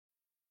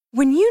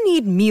When you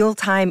need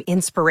mealtime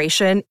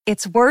inspiration,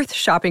 it's worth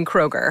shopping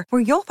Kroger,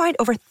 where you'll find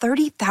over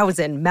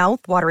 30,000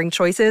 mouth-watering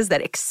choices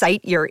that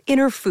excite your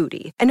inner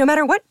foodie. And no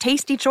matter what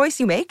tasty choice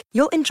you make,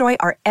 you'll enjoy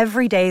our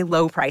everyday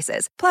low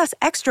prices, plus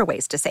extra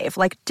ways to save,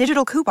 like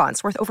digital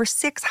coupons worth over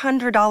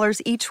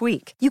 $600 each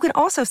week. You can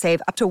also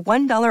save up to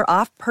 $1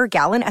 off per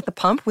gallon at the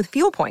pump with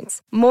fuel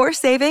points. More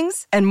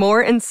savings and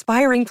more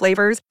inspiring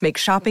flavors make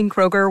shopping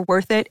Kroger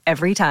worth it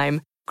every time.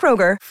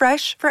 Kroger,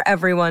 fresh for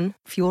everyone.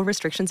 Fuel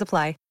restrictions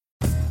apply.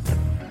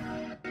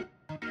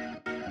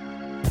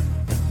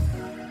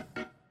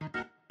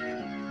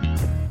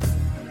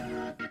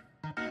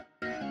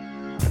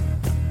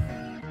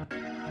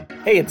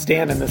 Hey, it's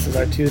Dan, and this is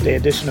our Tuesday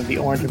edition of the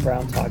Orange and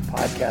Brown Talk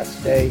podcast.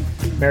 Today,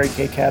 Mary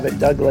Kay Cabot,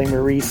 Doug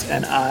Lesmerises,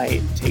 and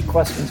I take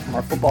questions from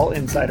our Football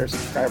Insider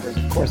subscribers.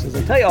 Of course, as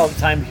I tell you all the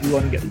time, if you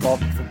want to get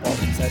involved in Football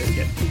Insider,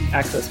 get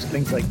access to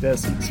things like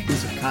this,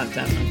 exclusive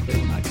content on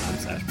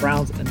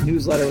cleveland.com/Browns, a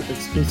newsletter with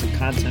exclusive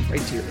content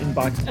right to your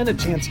inbox, and a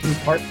chance to be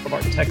part of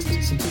our text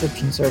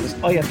subscription service.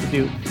 All you have to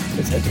do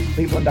is head to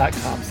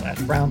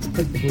cleveland.com/Browns,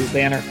 click the blue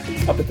banner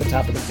up at the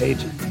top of the page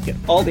to get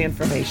all the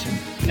information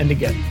and to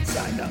get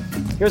signed up.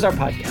 Here's our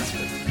podcast for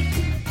today.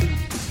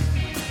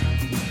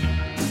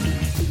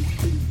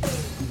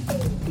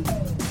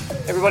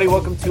 Everybody,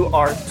 welcome to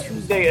our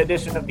Tuesday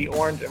edition of the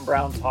Orange and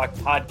Brown Talk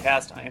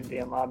podcast. I am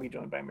Dan Labbe,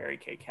 joined by Mary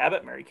Kay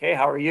Cabot. Mary Kay,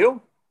 how are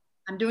you?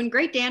 I'm doing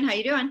great, Dan. How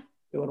you doing?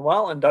 Doing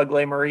well. And Doug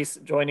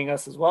Lesmerises joining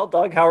us as well.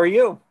 Doug, how are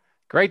you?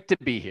 Great to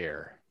be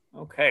here.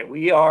 Okay,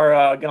 we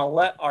are going to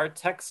let our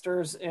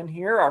texters in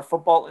here, our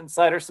Football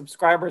Insider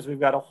subscribers.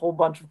 We've got a whole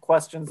bunch of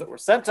questions that were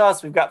sent to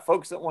us. We've got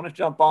folks that want to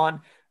jump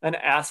on and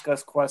ask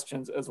us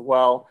questions as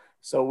well.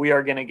 So we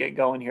are going to get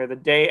going here the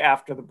day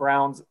after the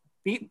Browns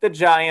beat the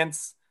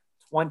Giants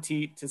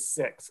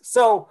 20-6.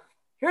 So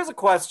here's a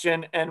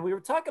question, and we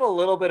were talking a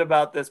little bit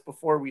about this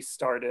before we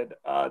started.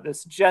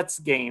 This Jets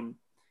game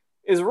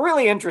is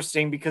really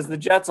interesting because the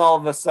Jets all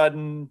of a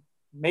sudden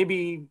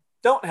maybe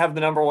don't have the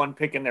number one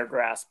pick in their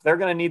grasp. They're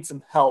going to need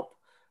some help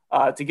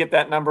to get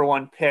that number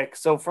one pick.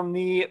 So from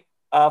the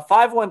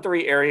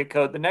 513 area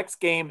code, the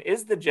next game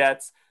is the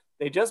Jets.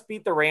 They just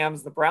beat the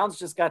Rams. The Browns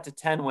just got to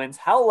 10 wins.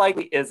 How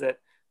likely is it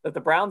that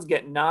the Browns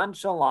get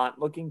nonchalant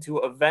looking to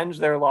avenge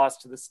their loss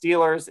to the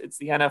Steelers? It's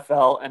the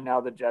NFL, and now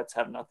the Jets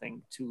have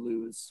nothing to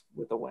lose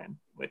with a win,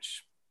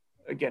 which,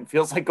 again,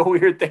 feels like a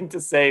weird thing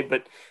to say,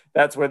 but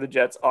that's where the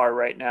Jets are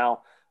right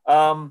now.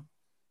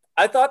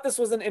 I thought this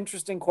was an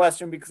interesting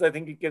question because I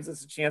think it gives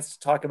us a chance to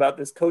talk about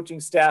this coaching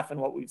staff and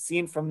what we've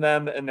seen from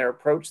them and their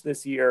approach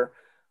this year.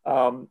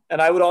 And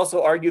I would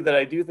also argue that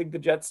I do think the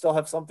Jets still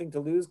have something to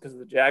lose because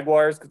the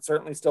Jaguars could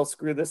certainly still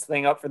screw this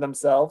thing up for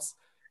themselves.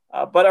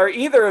 But are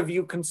either of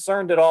you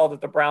concerned at all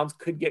that the Browns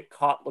could get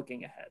caught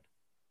looking ahead?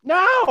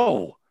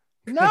 No,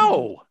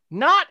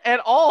 not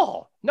at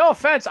all. No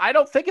offense. I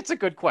don't think it's a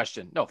good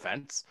question. No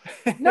offense.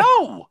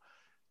 No,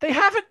 they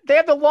have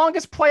the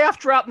longest playoff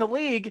drought in the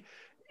league.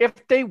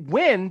 If they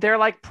win, they're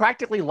like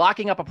practically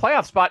locking up a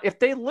playoff spot. If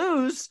they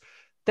lose,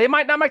 they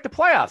might not make the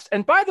playoffs.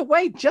 And by the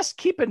way, just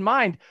keep in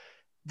mind,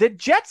 the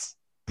Jets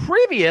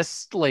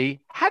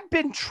previously had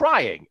been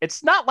trying.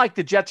 It's not like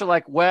the Jets are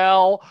like,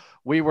 well,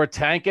 we were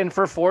tanking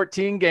for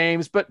 14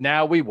 games, but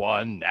now we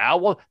won.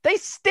 They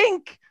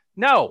stink.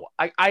 No,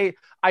 I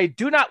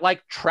do not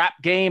like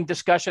trap game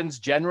discussions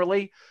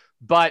generally,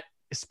 but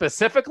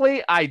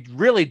specifically, I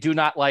really do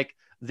not like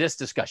this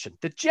discussion.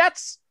 The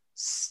Jets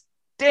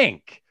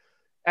stink.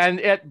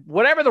 And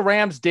whatever the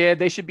Rams did,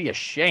 they should be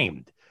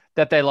ashamed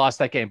that they lost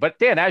that game. But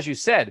Dan, as you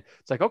said,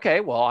 it's like, okay,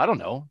 well, I don't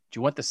know. Do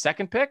you want the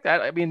second pick?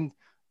 I think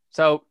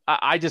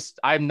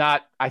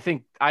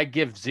I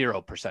give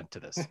 0% to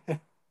this.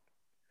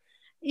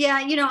 Yeah,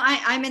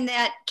 I'm in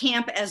that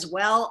camp as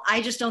well.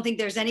 I just don't think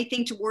there's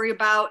anything to worry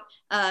about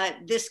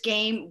this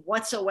game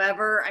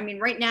whatsoever. I mean,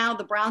 right now,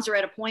 the Browns are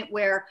at a point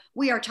where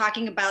we are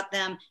talking about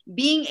them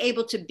being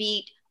able to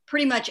beat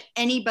pretty much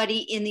anybody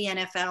in the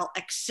NFL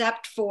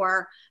except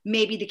for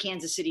maybe the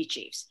Kansas City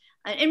Chiefs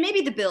and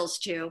maybe the Bills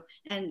too.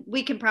 And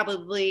we can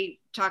probably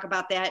talk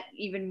about that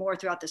even more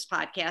throughout this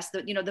podcast.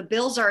 The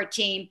Bills are a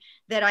team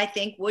that I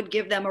think would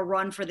give them a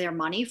run for their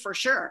money for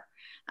sure.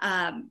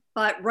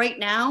 But right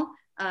now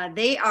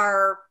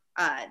they're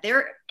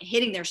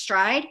hitting their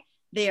stride.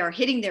 They are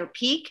hitting their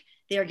peak.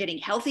 They are getting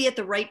healthy at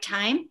the right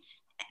time.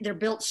 They're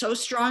built so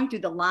strong through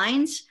the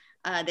lines.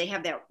 They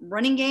have that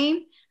running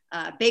game.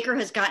 Baker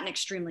has gotten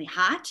extremely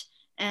hot.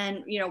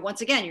 And,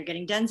 once again, you're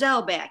getting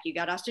Denzel back. You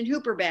got Austin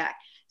Hooper back.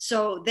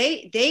 So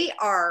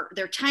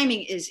their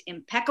timing is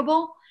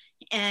impeccable.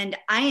 And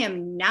I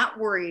am not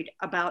worried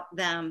about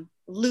them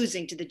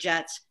losing to the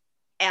Jets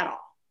at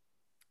all.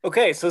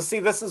 Okay, so see,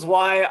 this is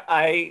why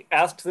I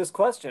asked this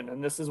question,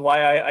 and this is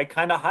why I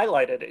kind of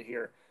highlighted it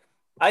here.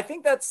 I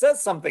think that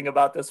says something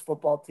about this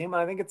football team,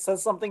 and I think it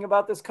says something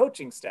about this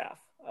coaching staff,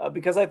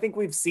 because I think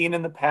we've seen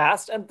in the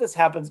past, and this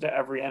happens to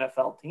every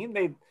NFL team,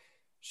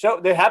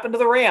 they happen to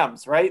the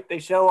Rams, right? They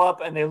show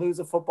up and they lose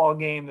a football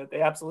game that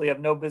they absolutely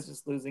have no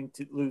business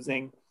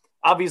losing.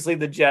 Obviously,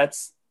 the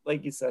Jets,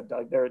 like you said,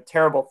 Doug, they're a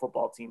terrible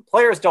football team.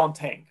 Players don't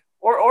tank.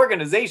 or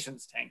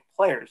organizations tank.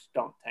 Players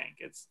don't tank.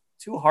 It's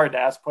too hard to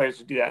ask players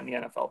to do that in the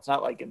NFL. It's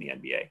not like in the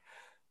NBA.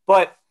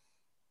 But,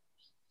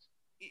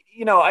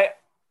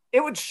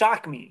 it would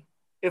shock me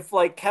if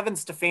like Kevin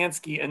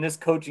Stefanski and this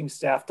coaching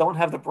staff don't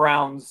have the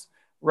Browns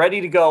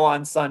ready to go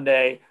on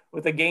Sunday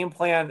with a game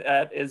plan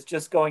that is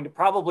just going to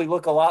probably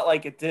look a lot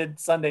like it did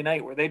Sunday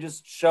night, where they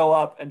just show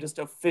up and just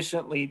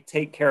efficiently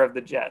take care of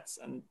the Jets.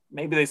 And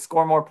maybe they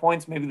score more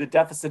points. Maybe the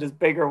deficit is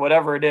bigger,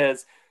 whatever it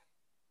is.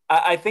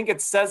 I think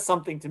it says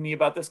something to me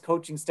about this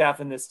coaching staff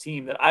and this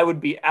team that I would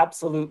be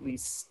absolutely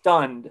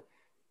stunned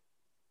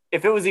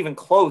if it was even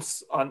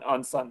close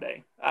on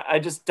Sunday. I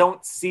just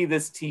don't see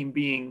this team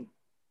being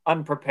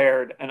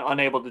unprepared and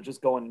unable to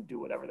just go in and do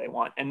whatever they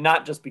want, and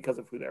not just because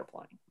of who they're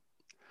playing.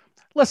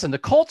 Listen, the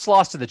Colts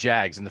lost to the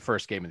Jags in the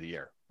first game of the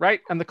year, right?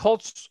 And the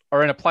Colts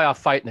are in a playoff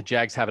fight and the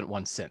Jags haven't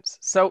won since.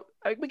 So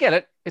we get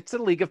it. It's a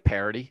league of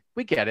parity.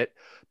 We get it.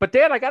 But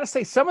Dan, I got to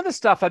say, some of the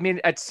stuff, I mean,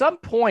 at some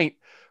point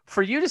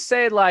for you to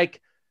say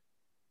like,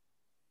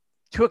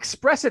 to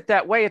express it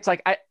that way, it's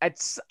like,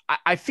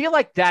 I feel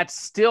like that's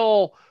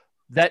still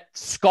that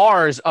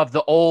scars of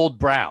the old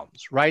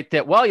Browns, right?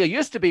 That, well, you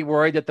used to be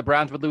worried that the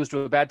Browns would lose to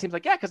a bad team.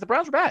 Like, yeah, because the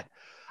Browns were bad.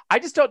 I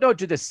just don't know.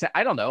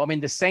 I don't know. I mean,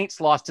 the Saints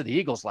lost to the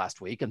Eagles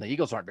last week, and the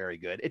Eagles aren't very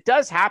good. It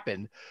does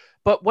happen.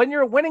 But when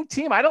you're a winning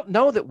team, I don't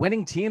know that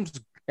winning teams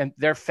and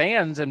their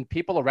fans and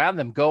people around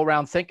them go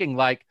around thinking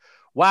like,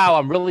 wow,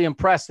 I'm really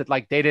impressed that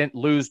like they didn't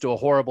lose to a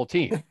horrible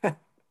team.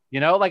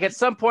 Like at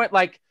some point,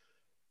 like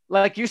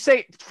you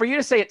say, for you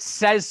to say it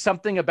says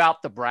something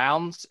about the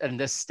Browns and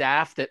this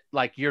staff that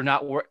like you're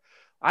not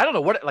I don't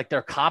know what, like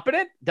they're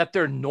competent, that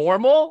they're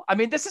normal. I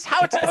mean, this is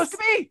how it's supposed to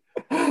be.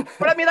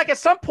 But I mean, like at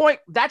some point,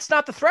 that's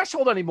not the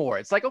threshold anymore.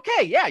 It's like,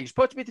 okay, yeah, you're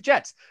supposed to beat the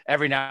Jets.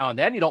 Every now and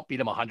then, you don't beat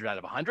them 100 out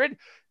of 100.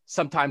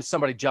 Sometimes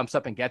somebody jumps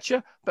up and gets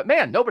you. But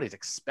man, nobody's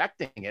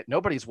expecting it.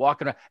 Nobody's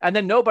walking around. And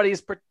then nobody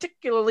is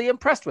particularly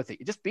impressed with it.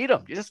 You just beat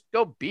them. You just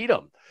go beat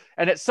them.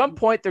 And at some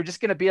point, they're just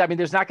going to be, I mean,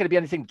 there's not going to be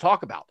anything to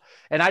talk about.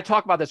 And I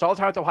talk about this all the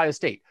time with Ohio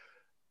State.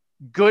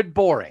 Good,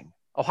 boring.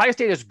 Ohio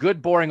State is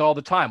good, boring all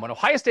the time. When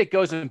Ohio State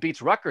goes and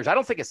beats Rutgers, I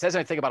don't think it says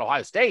anything about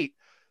Ohio State.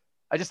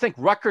 I just think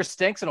Rutgers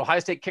stinks and Ohio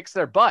State kicks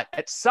their butt.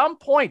 At some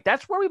point,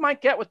 that's where we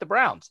might get with the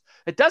Browns.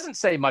 It doesn't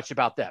say much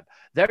about them.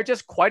 They're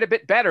just quite a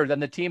bit better than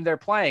the team they're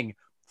playing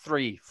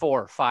 3,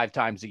 4, 5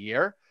 times a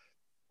year.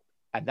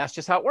 And that's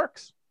just how it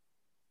works.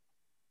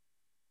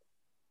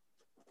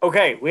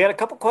 Okay, we had a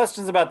couple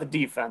questions about the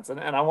defense, and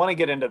I want to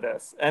get into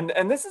this. And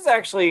this is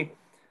actually,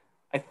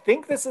 I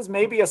think this is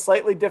maybe a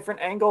slightly different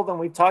angle than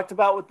we talked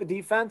about with the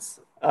defense.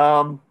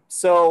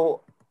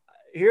 So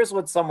here's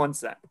what someone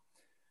said.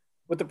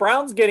 With the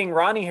Browns getting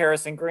Ronnie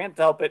Harrison, Grant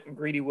Delpit, and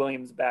Greedy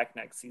Williams back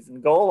next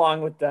season, go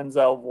along with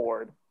Denzel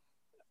Ward.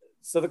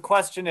 So the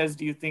question is,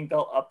 do you think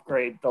they'll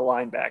upgrade the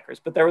linebackers?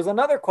 But there was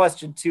another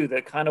question, too,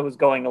 that kind of was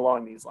going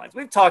along these lines.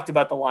 We've talked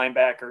about the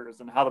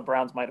linebackers and how the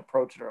Browns might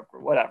approach it or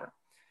whatever.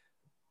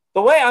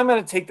 The way I'm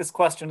going to take this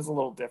question is a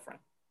little different.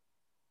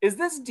 Is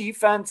this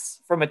defense,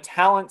 from a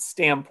talent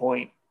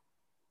standpoint,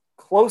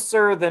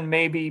 closer than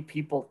maybe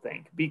people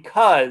think?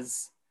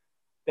 Because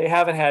they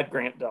haven't had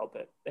Grant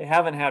Delpit. They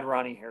haven't had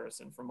Ronnie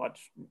Harrison for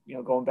much,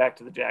 going back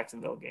to the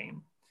Jacksonville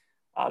game.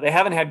 They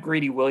haven't had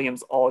Greedy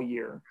Williams all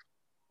year.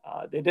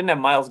 They didn't have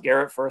Myles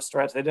Garrett for a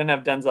stretch. They didn't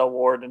have Denzel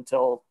Ward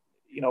until,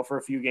 for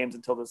a few games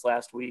until this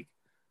last week.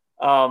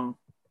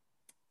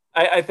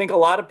 I think a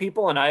lot of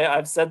people, and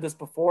I've said this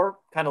before,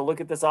 kind of look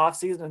at this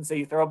offseason and say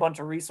you throw a bunch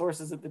of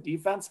resources at the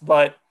defense,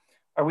 but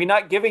are we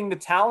not giving the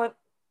talent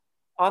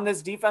on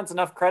this defense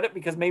enough credit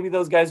because maybe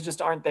those guys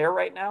just aren't there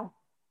right now?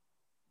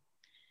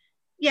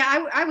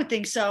 Yeah, I would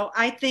think so.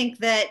 I think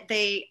that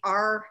they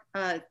are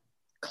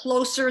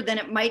closer than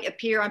it might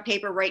appear on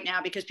paper right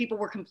now because people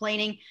were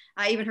complaining.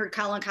 I even heard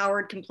Colin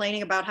Cowherd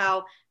complaining about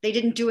how they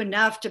didn't do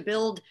enough to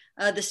build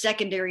the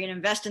secondary and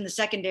invest in the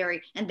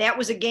secondary. And that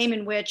was a game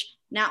in which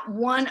not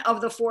one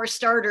of the 4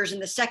 starters in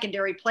the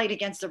secondary played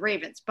against the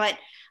Ravens. But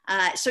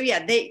so,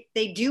 yeah,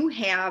 they do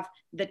have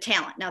the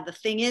talent. Now, the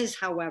thing is,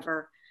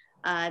 however,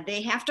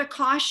 they have to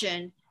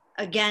caution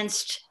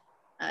against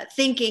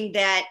thinking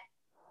that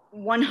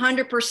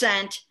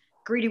 100%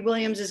 Greedy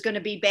Williams is going to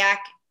be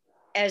back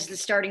as the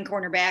starting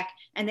cornerback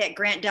and that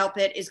Grant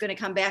Delpit is going to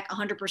come back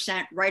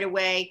 100% right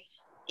away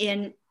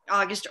in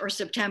August or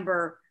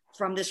September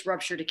from this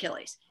ruptured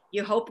Achilles.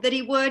 You hope that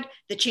he would.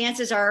 The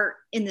chances are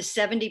in the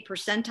 70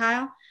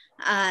 percentile.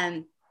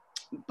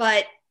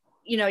 But,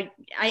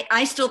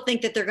 I still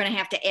think that they're going to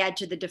have to add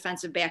to the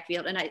defensive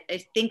backfield. And I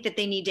think that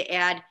they need to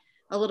add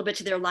a little bit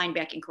to their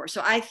linebacking core.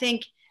 So I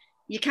think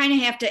you kind of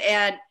have to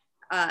add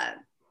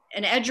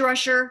an edge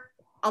rusher,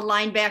 a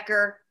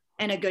linebacker,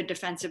 and a good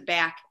defensive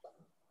back,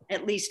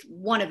 at least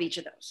one of each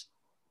of those.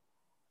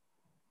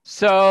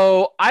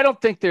 So I don't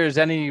think there's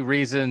any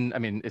reason. I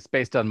mean, it's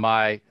based on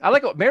I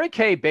like what Mary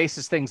Kay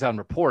bases things on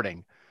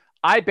reporting.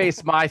 I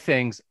base my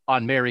things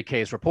on Mary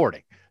Kay's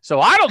reporting.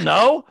 So I don't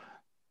know,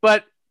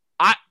 but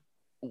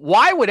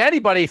why would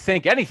anybody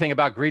think anything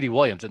about Greedy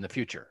Williams in the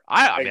future?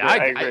 I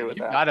agree with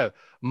that. You got to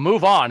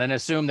move on and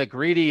assume that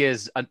Greedy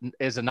is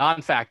a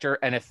non-factor.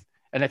 And if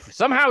And if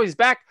somehow he's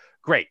back,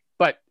 great.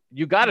 But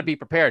you got to be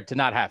prepared to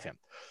not have him.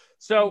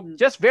 So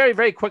just very,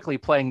 very quickly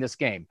playing this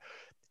game.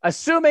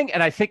 Assuming,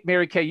 and I think,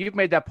 Mary Kay, you've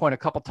made that point a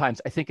couple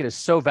times, I think it is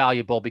so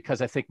valuable because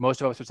I think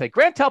most of us would say,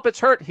 Grant Delpit's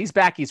hurt, he's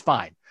back, he's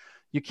fine.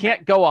 You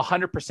can't go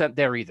 100%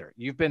 there either.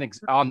 You've been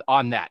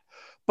on that.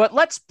 But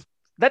let's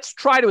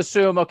try to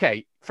assume,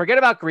 okay, forget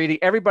about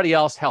Greedy, everybody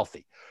else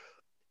healthy.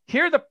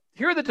 Here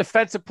are the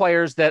defensive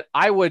players that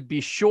I would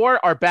be sure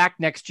are back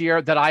next year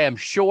that I am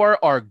sure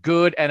are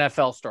good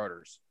NFL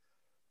starters.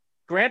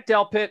 Grant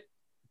Delpit,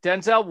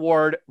 Denzel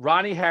Ward,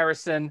 Ronnie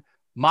Harrison,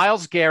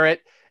 Myles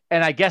Garrett,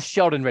 and I guess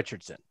Sheldon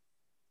Richardson,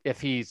 if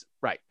he's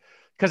right.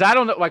 Because I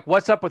don't know, like,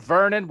 what's up with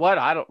Vernon?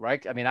 I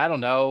don't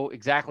know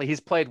exactly.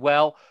 He's played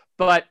well,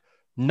 but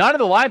none of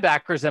the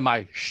linebackers am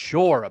I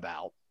sure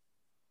about.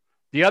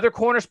 The other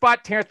corner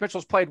spot, Terrence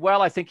Mitchell's played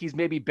well. I think he's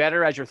maybe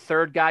better as your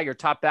third guy, your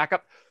top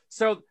backup.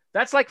 So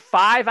that's like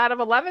 5 out of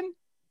 11.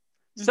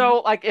 Mm-hmm.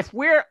 So like if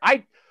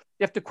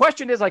the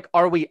question is like,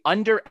 are we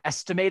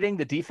underestimating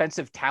the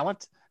defensive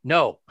talent?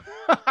 No,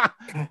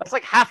 that's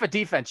like half a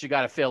defense you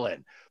got to fill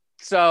in.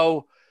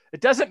 So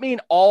it doesn't mean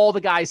all the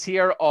guys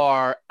here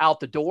are out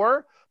the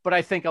door, but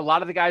I think a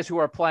lot of the guys who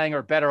are playing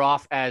are better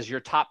off as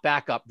your top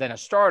backup than a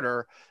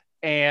starter.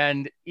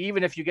 And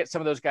even if you get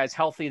some of those guys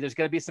healthy, there's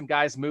going to be some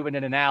guys moving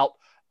in and out.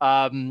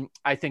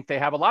 I think they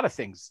have a lot of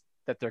things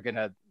that they're going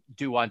to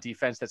do on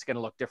defense that's going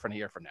to look different a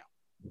year from now.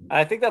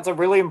 I think that's a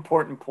really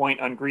important point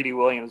on Greedy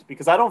Williams,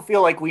 because I don't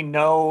feel like we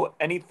know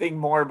anything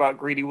more about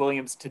Greedy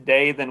Williams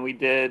today than we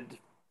did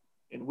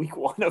in week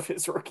 1 of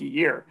his rookie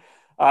year.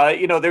 I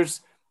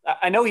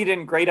know he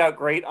didn't grade out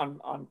great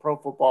on Pro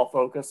Football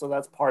Focus, so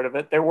that's part of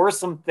it. There were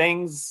some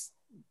things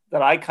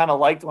that I kind of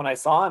liked when I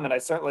saw him, and I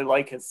certainly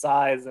like his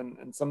size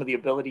and some of the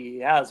ability he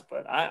has,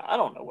 but I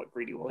don't know what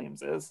Greedy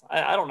Williams is.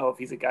 I don't know if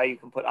he's a guy you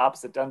can put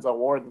opposite Denzel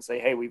Ward and say,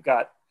 hey, we've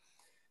got,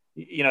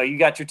 you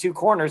got your 2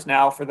 corners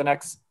now for the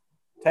next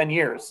 10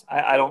 years.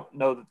 I don't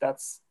know that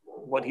that's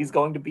what he's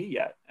going to be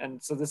yet.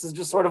 And so this is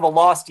just sort of a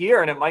lost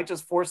year, and it might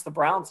just force the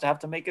Browns to have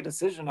to make a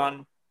decision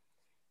on,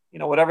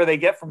 whatever they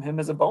get from him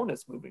as a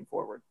bonus moving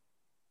forward.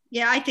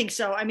 Yeah, I think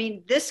so. I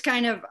mean, this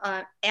kind of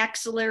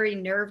axillary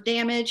nerve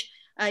damage,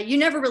 you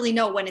never really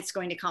know when it's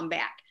going to come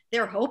back.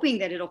 They're hoping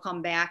that it'll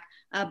come back,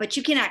 but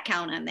you cannot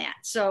count on that.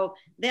 So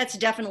that's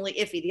definitely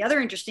iffy. The other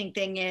interesting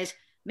thing is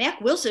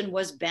Mack Wilson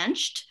was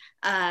benched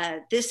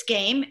this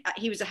game.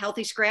 He was a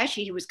healthy scratch.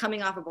 He was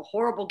coming off of a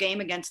horrible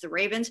game against the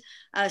Ravens.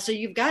 So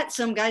you've got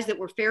some guys that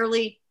were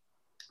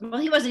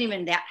he wasn't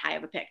even that high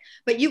of a pick,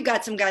 but you've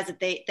got some guys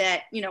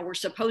that were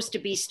supposed to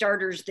be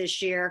starters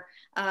this year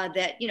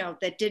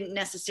that didn't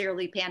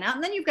necessarily pan out.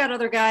 And then you've got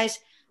other guys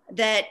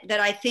that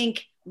I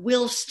think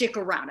will stick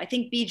around. I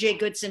think BJ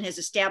Goodson has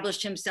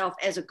established himself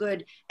as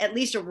at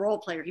least a role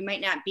player. He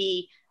might not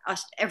be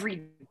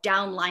every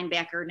down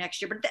linebacker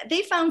next year, but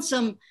they found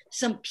some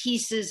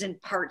pieces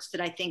and parts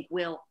that I think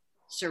will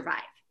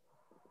survive.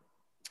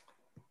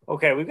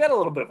 Okay, we've got a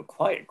little bit of a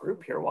quiet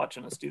group here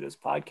watching us do this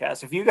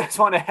podcast. If you guys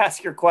want to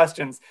ask your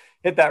questions,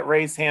 hit that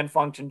raise hand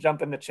function,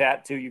 jump in the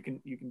chat too. You can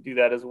do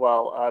that as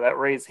well. That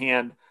raise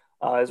hand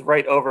is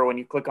right over when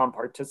you click on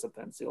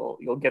participants.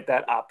 You'll get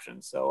that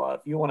option. So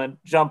if you want to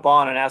jump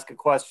on and ask a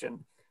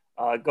question,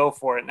 go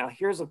for it. Now,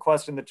 here's a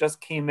question that just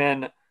came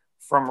in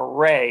from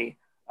Ray.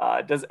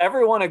 Does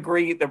everyone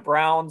agree the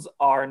Browns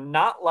are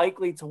not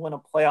likely to win a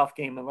playoff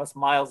game unless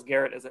Myles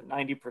Garrett is at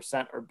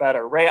 90% or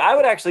better? Ray, I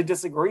would actually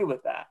disagree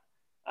with that.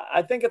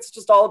 I think it's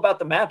just all about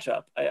the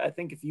matchup. I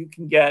think if you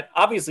can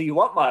obviously you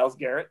want Myles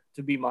Garrett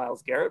to be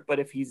Myles Garrett, but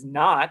if he's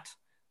not,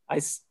 I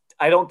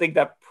don't think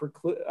that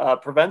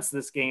prevents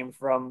this team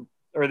from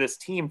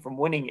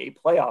winning a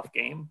playoff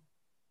game,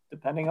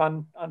 depending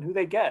on who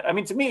they get. I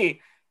mean, to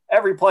me,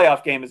 every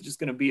playoff game is just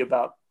going to be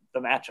about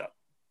the matchup.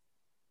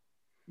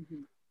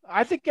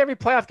 I think every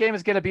playoff game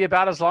is going to be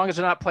about, as long as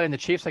they're not playing the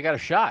Chiefs, they got a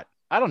shot.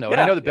 I don't know.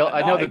 Yeah, And I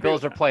know the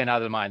Bills are playing out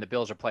of their mind. The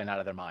Bills are playing out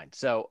of their mind.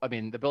 So, I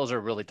mean, the Bills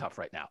are really tough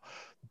right now.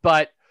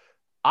 But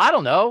I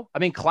don't know. I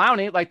mean,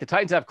 Clowney, like the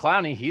Titans have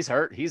Clowney. He's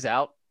hurt. He's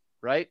out,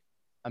 right?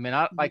 I mean,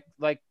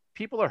 like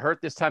people are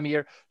hurt this time of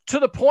year to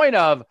the point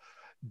of,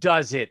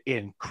 does it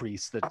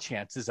increase the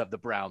chances of the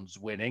Browns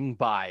winning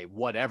by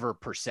whatever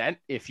percent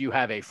if you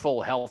have a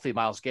full, healthy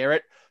Myles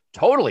Garrett?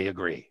 Totally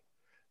agree.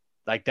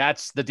 Like,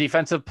 that's the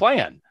defensive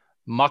plan.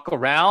 Muck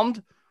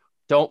around.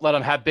 Don't let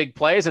them have big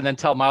plays and then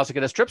tell Myles to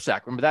get a strip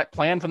sack. Remember that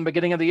plan from the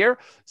beginning of the year?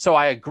 So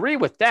I agree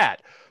with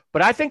that.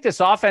 But I think this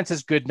offense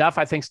is good enough.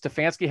 I think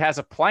Stefanski has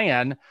a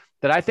plan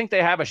that I think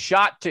they have a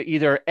shot to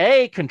either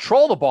A,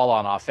 control the ball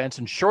on offense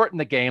and shorten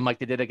the game like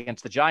they did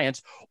against the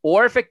Giants,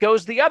 or if it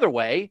goes the other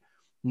way,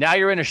 now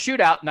you're in a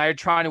shootout. Now you're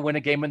trying to win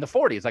a game in the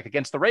 40s, like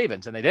against the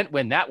Ravens. And they didn't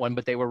win that one,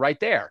 but they were right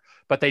there.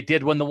 But they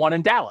did win the one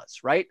in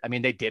Dallas, right? I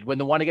mean, they did win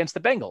the one against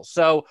the Bengals.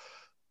 So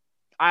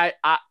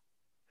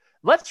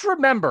let's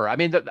remember, I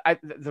mean,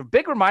 the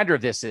big reminder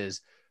of this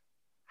is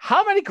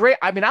how many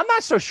I'm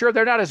not so sure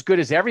they're not as good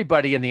as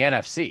everybody in the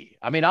NFC.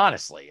 I mean,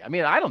 honestly,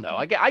 I don't know.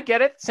 I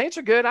get it. Saints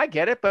are good. I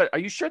get it. But are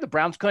you sure the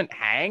Browns couldn't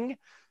hang?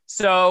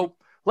 So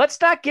let's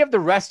not give the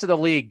rest of the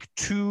league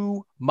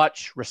too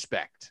much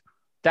respect.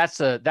 That's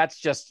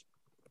just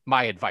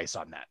my advice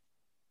on that.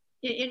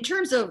 In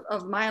terms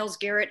of Myles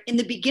Garrett, in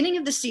the beginning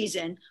of the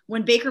season,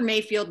 when Baker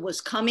Mayfield was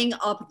coming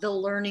up the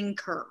learning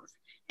curve,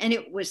 and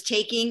it was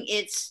taking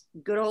its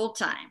good old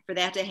time for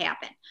that to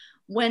happen,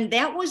 when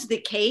that was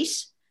the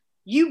case,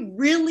 you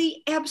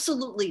really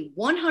absolutely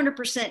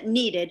 100%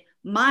 needed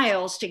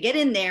Myles to get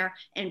in there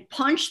and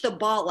punch the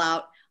ball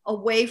out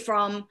away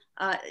from,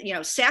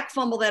 sack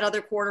fumble that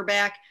other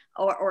quarterback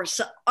or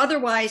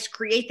otherwise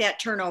create that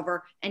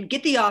turnover and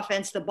get the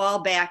offense the ball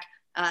back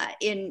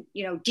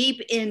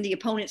deep in the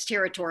opponent's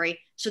territory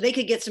so they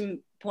could get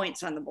some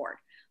points on the board.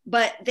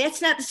 But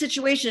that's not the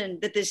situation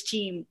that this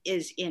team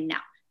is in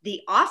now.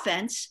 The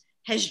offense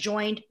has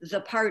joined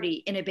the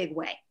party in a big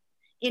way,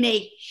 in a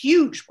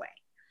huge way.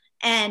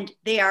 And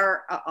they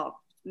are a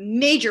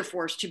major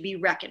force to be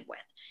reckoned with.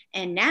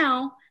 And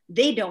now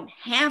they don't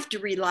have to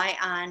rely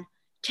on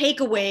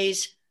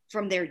takeaways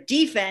from their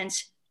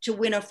defense to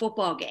win a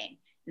football game.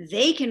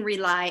 They can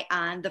rely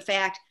on the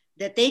fact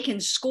that they can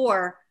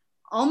score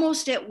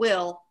almost at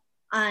will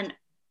on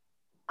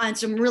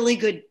some really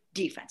good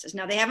defenses.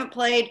 Now, they haven't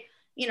played,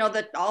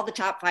 all the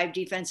top 5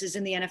 defenses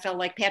in the NFL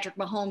like Patrick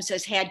Mahomes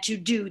has had to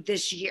do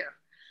this year.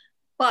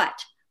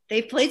 But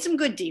they've played some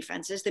good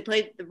defenses. They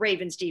played the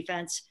Ravens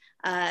defense.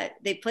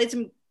 They put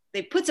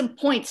some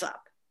points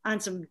up on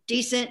some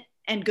decent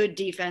and good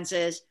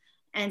defenses.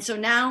 And so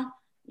now,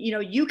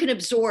 you can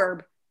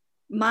absorb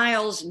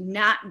Myles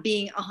not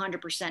being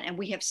 100%. And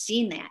we have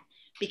seen that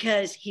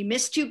because he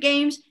missed 2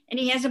 games and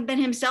he hasn't been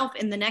himself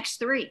in the next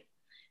 3.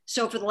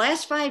 So for the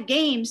last 5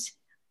 games,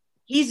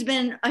 he's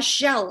been a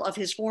shell of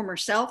his former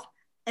self,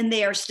 and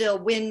they are still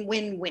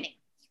winning.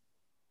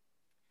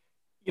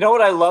 You know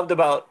what I loved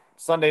about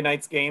Sunday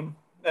night's game,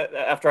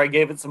 after I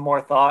gave it some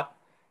more thought,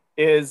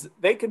 is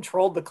they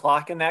controlled the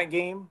clock in that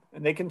game,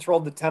 and they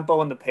controlled the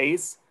tempo and the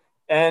pace,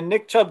 and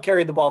Nick Chubb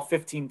carried the ball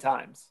 15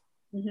 times.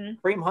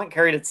 Mm-hmm. Kareem Hunt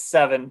carried it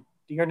 7.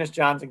 Dearness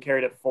Johnson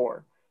carried it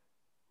 4.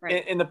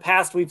 Right. In the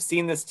past, we've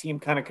seen this team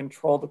kind of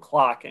control the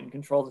clock and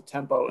control the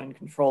tempo and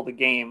control the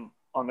game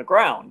on the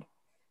ground.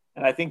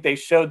 And I think they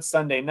showed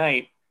Sunday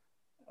night,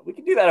 we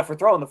can do that if we're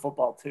throwing the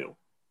football too.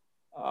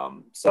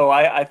 So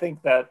I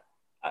think that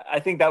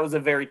was a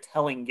very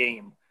telling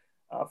game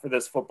for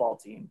this football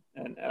team.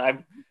 And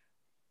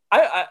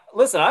I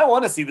listen, I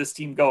want to see this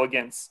team go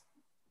against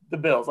the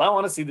Bills. I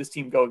want to see this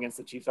team go against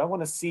the Chiefs. I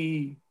want to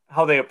see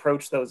how they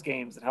approach those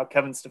games and how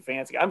Kevin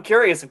Stefanski, I'm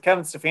curious if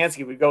Kevin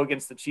Stefanski would go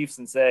against the Chiefs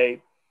and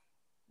say,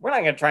 we're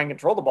not going to try and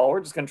control the ball.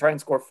 We're just going to try and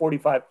score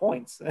 45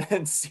 points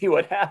and see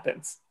what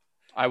happens.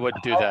 I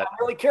wouldn't do that. I'm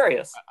really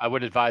curious. I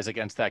would advise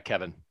against that,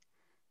 Kevin.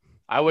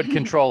 I would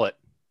control it.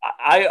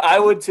 I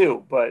would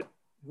too, but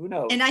who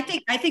knows? And I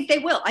think they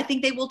will. I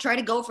think they will try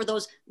to go for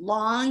those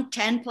long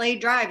 10-play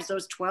drives,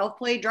 those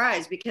 12-play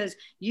drives, because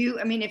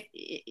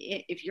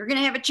if you're going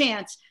to have a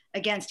chance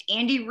against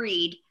Andy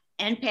Reid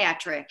and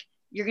Patrick,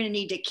 you're going to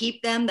need to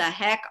keep them the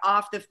heck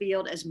off the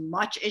field as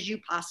much as you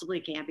possibly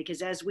can,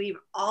 because as we've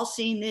all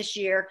seen this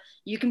year,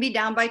 you can be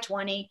down by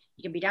 20,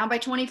 you can be down by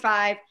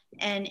 25,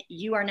 and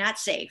you are not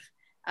safe.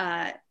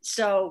 Or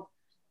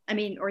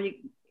you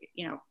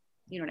know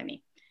what I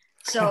mean?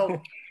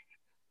 So,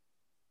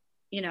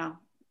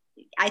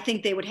 I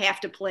think they would have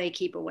to play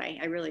keep away.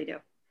 I really do.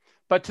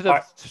 But to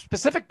the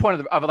specific point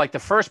of like the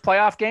first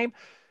playoff game,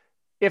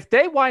 if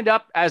they wind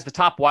up as the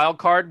top wild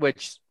card,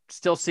 which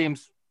still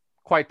seems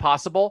quite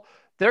possible,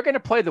 they're going to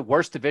play the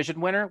worst division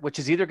winner, which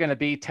is either going to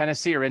be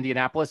Tennessee or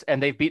Indianapolis,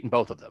 and they've beaten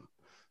both of them.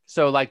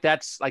 So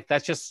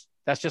that's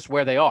just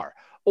where they are.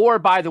 Or,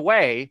 by the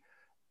way,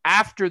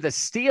 after the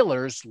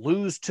Steelers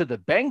lose to the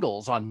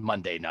Bengals on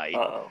Monday night,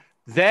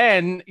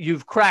 then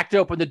you've cracked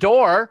open the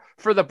door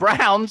for the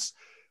Browns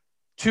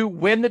to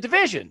win the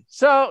division.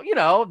 So,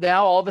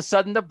 now all of a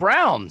sudden the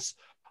Browns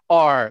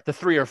are the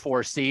 3 or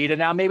 4 seed, and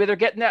now maybe they're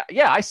getting that.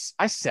 Yeah,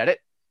 I said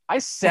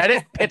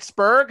it,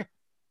 Pittsburgh.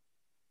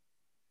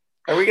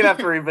 Are we going to have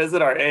to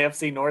revisit our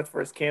AFC North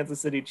versus Kansas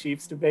City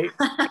Chiefs debate?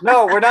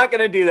 No, we're not going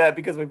to do that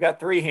because we've got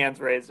 3 hands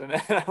raised, and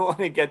I want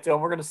to get to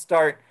them. We're going to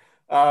start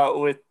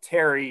with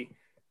Terry,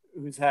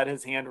 who's had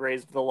his hand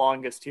raised the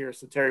longest here.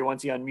 So, Terry,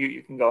 once you unmute,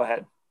 you can go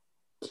ahead.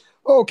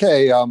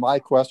 Okay, my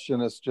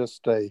question is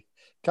just a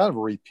kind of a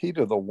repeat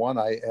of the one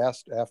I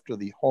asked after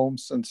the home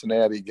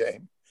Cincinnati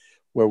game,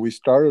 where we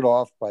started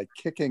off by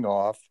kicking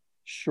off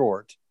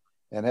short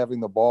and having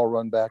the ball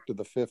run back to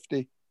the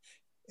 50.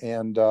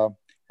 And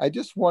I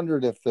just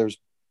wondered if there's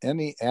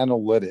any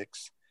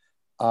analytics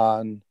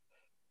on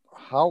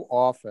how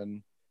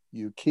often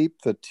you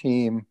keep the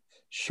team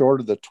short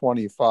of the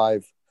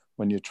 25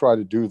 when you try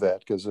to do that,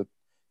 because it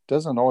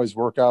doesn't always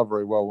work out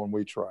very well when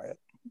we try it.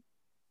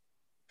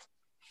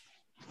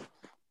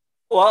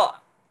 Well,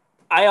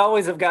 I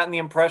always have gotten the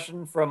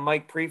impression from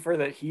Mike Prefer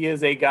that he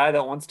is a guy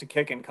that wants to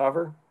kick and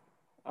cover,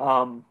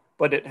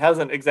 but it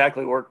hasn't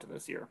exactly worked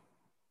this year.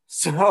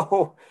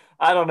 So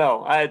I don't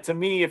know. To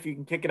me, if you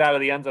can kick it out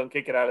of the end zone,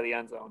 kick it out of the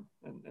end zone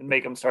and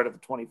make them start at the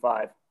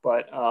 25.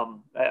 But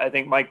I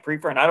think Mike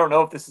Prefer, and I don't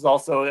know if this is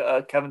also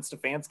a Kevin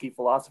Stefanski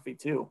philosophy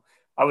too.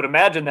 I would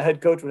imagine the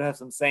head coach would have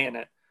some say in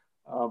it.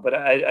 But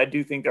I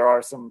do think there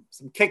are some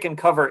kick and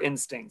cover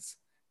instincts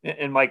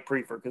in Mike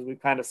Prefer, because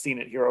we've kind of seen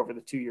it here over the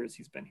 2 years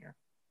he's been here.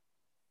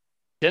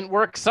 Didn't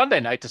work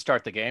Sunday night to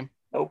start the game.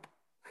 Nope.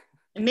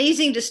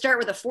 Amazing to start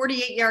with a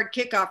 48-yard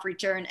kickoff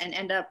return and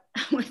end up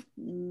with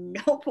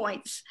no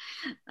points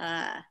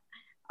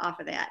off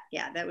of that.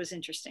 Yeah, that was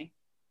interesting.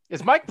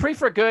 Is Mike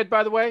Prefer good,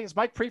 by the way? Is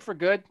Mike Prefer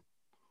good?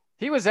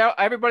 He was out.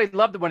 Everybody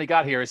loved him when he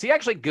got here. Is he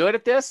actually good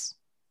at this?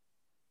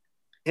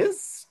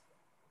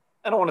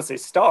 I don't want to say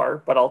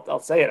star, but I'll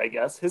say it, I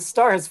guess. His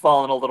star has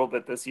fallen a little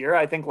bit this year.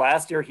 I think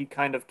last year he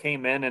kind of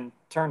came in and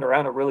turned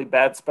around a really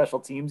bad special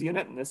teams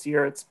unit, and this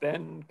year it's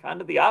been kind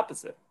of the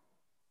opposite.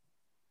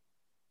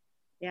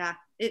 Yeah,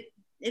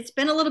 it's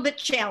been a little bit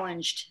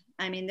challenged.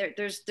 I mean,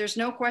 there's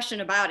no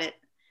question about it.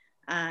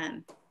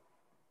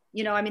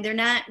 They're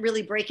not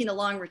really breaking the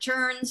long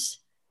returns.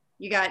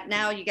 You got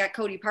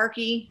Cody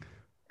Parkey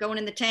going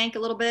in the tank a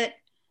little bit.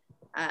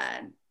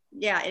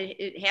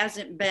 It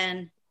hasn't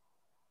been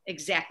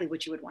exactly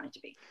what you would want it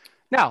to be.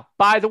 Now,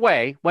 by the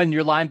way, when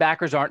your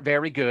linebackers aren't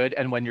very good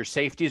and when your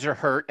safeties are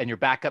hurt and your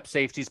backup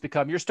safeties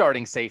become your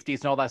starting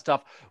safeties and all that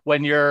stuff,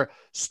 when your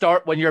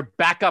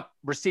backup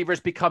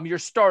receivers become your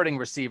starting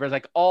receivers,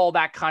 like all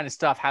that kind of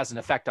stuff has an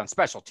effect on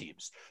special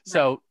teams. Right.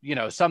 So,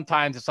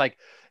 sometimes it's like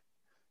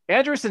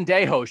Andrew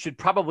Sendejo should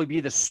probably be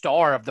the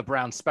star of the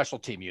Browns special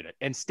team unit.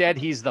 Instead,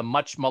 he's the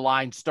much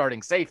maligned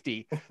starting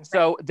safety.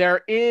 So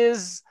there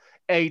is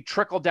a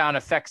trickle-down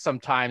effect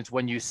sometimes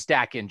when you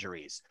stack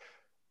injuries.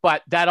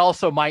 But that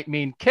also might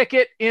mean kick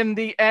it in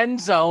the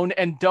end zone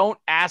and don't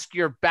ask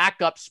your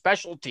backup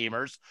special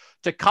teamers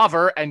to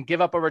cover and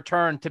give up a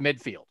return to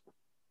midfield.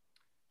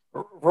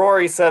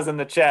 Rory says in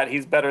the chat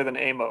he's better than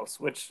Amos,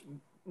 which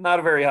not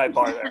a very high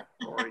bar there,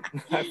 Rory.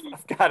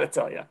 I've got to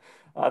tell you.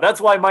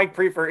 That's why Mike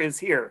Prefer is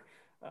here,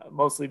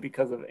 mostly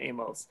because of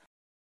Amos.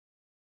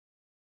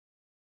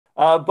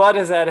 Bud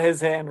has had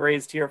his hand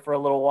raised here for a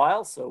little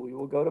while, so we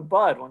will go to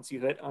Bud. Once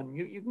you hit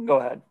unmute, you can go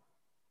ahead.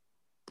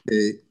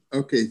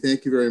 Okay,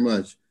 thank you very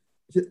much.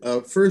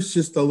 First,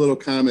 just a little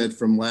comment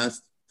from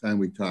last time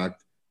we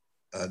talked,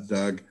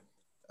 Doug.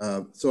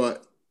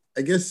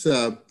 I guess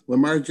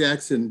Lamar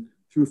Jackson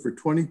threw for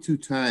 22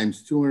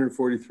 times,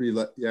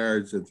 243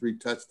 yards and 3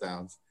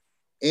 touchdowns,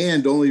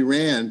 and only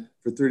ran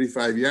for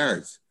 35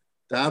 yards.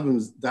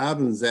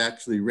 Dobbins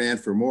actually ran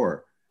for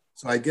more.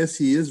 So I guess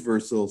he is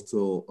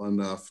versatile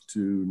enough to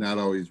not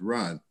always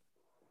run.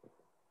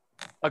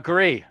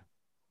 Agree.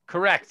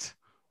 Correct.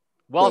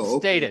 Well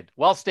stated.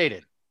 Well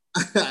stated.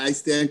 I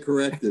stand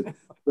corrected.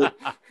 But,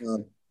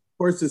 of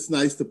course, it's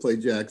nice to play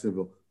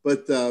Jacksonville.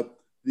 But I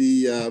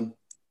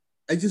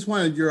just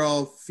wanted your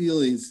all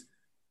feelings.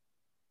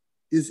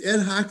 Is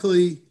Ed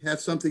Hockley have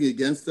something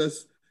against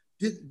us?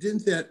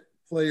 Didn't that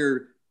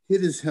player hit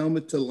his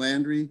helmet to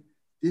Landry?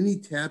 Didn't he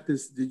tap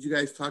his? Did you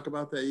guys talk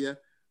about that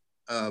yet?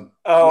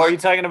 Are you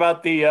talking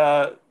about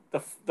the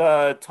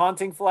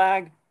taunting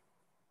flag?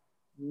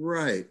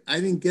 Right. I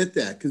didn't get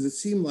that because it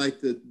seemed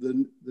like the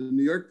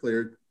New York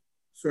player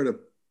sort of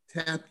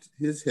tapped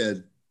his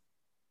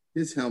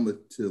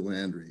helmet to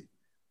Landry.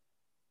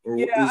 Or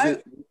yeah,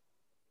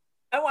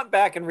 I went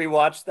back and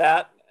rewatched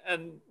that.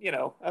 And,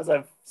 as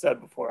I've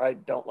said before, I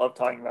don't love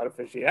talking about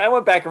officiating. I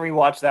went back and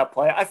rewatched that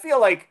play. I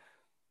feel like,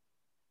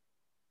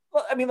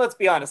 let's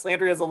be honest,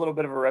 Landry has a little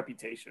bit of a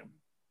reputation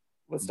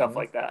with stuff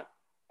like that.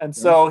 And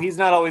so he's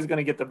not always going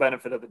to get the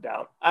benefit of the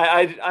doubt.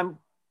 I'm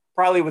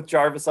probably with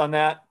Jarvis on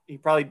that. He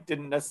probably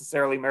didn't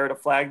necessarily merit a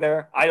flag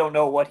there. I don't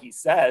know what he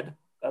said.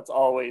 That's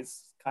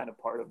always kind of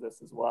part of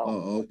this as well.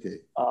 Oh, okay.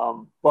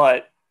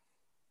 But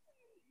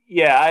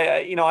yeah,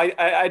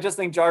 I just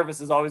think Jarvis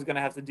is always going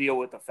to have to deal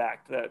with the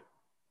fact that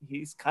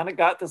he's kind of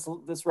got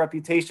this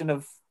reputation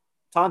of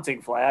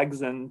taunting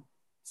flags, and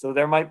so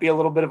there might be a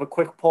little bit of a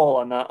quick pull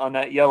on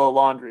that yellow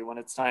laundry when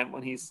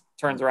he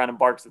turns around and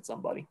barks at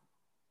somebody.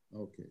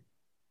 Okay.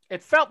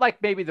 It felt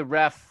like maybe the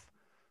ref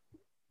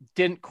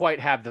didn't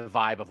quite have the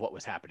vibe of what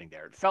was happening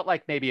there. It felt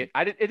like maybe it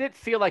didn't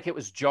feel like it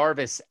was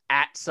Jarvis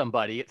at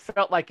somebody. It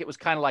felt like it was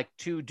kind of like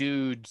two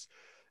dudes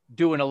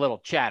doing a little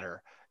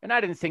chatter. And I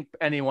didn't think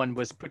anyone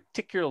was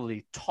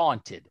particularly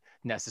taunted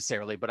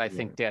necessarily, but I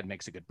think Dad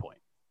makes a good point.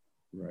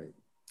 Right.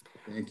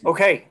 Thank you.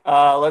 Okay.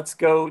 Let's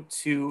go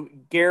to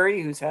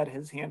Gary, who's had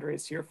his hand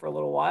raised here for a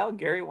little while.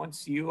 Gary,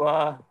 once you,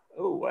 I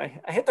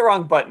hit the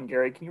wrong button,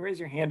 Gary. Can you raise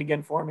your hand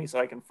again for me so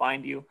I can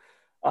find you?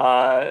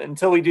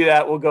 Until we do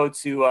that, we'll go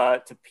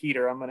to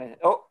Peter.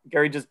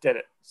 Gary just did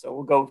it. So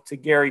we'll go to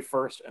Gary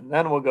first, and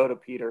then we'll go to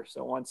Peter.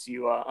 So once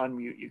you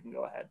unmute, you can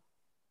go ahead.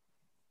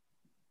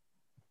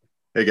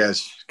 Hey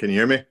guys, can you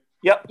hear me?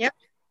 Yep.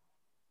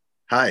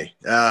 Hi.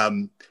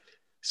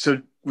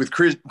 So with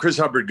Chris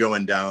Hubbard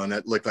going down,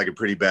 that looked like a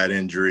pretty bad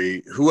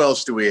injury. Who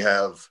else do we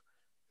have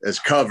as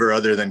cover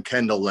other than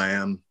Kendall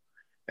Lamb?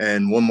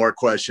 And one more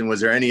question: was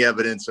there any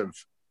evidence of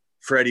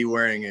Freddie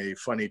wearing a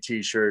funny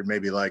T-shirt,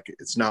 maybe like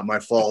 "It's Not My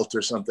Fault"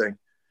 or something?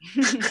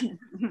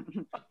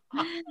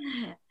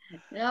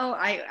 No,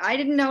 I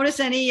didn't notice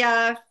any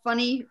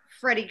funny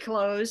Freddie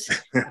clothes.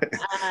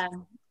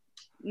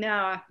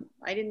 No,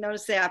 I didn't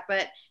notice that.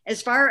 But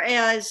as far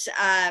as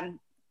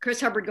Chris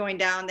Hubbard going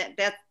down,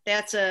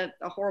 that's a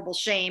horrible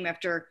shame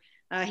after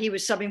he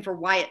was subbing for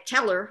Wyatt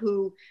Teller,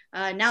 who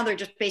now they're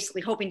just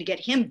basically hoping to get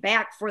him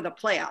back for the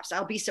playoffs.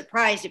 I'll be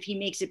surprised if he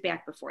makes it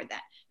back before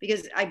that,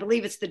 because I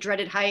believe it's the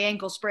dreaded high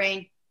ankle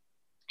sprain.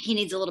 He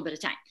needs a little bit of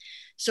time.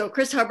 So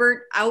Chris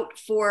Hubbard out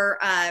for,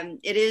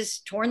 it is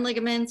torn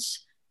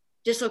ligaments,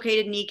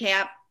 dislocated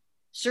kneecap,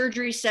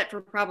 surgery set for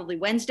probably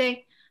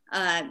Wednesday.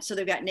 So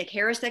they've got Nick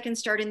Harris that can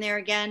start in there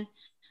again.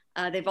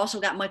 They've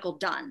also got Michael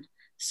Dunn.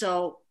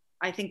 So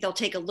I think they'll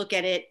take a look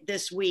at it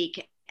this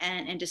week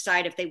and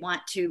decide if they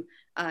want to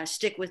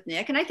stick with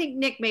Nick. And I think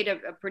Nick made a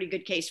pretty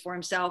good case for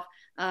himself,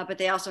 but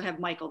they also have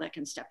Michael that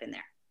can step in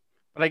there.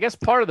 But I guess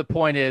part of the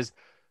point is,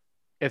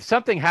 if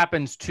something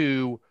happens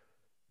to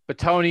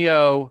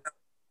Bitonio,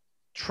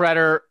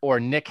 Treader, or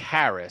Nick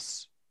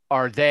Harris,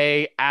 are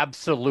they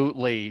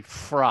absolutely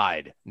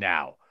fried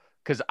now?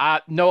 Because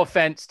no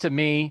offense to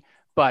me,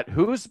 but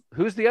who's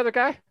the other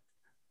guy?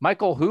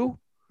 Michael who?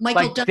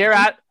 Michael like Dunn. They're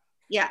at.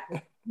 Yeah.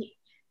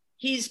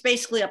 He's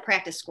basically a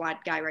practice squad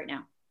guy right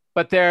now.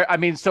 But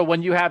so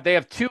when they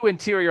have two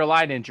interior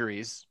line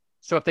injuries.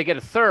 So if they get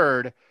a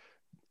third,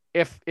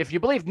 if you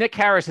believe Nick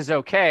Harris is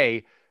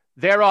okay,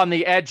 they're on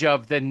the edge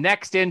of the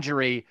next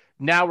injury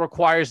now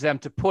requires them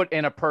to put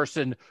in a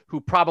person who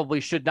probably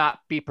should not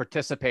be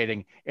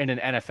participating in an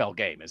NFL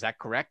game. Is that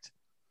correct?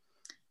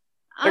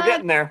 They're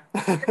getting there.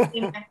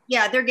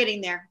 Yeah, they're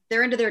getting there.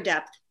 They're into their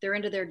depth. They're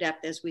into their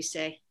depth, as we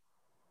say.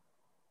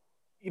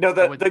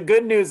 The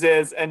good news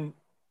is, and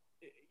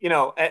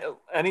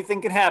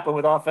anything can happen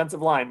with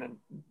offensive linemen.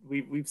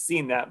 We've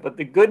seen that. But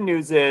the good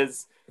news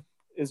is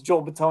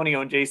Joel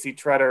Bitonio and J.C.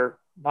 Treader,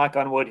 knock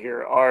on wood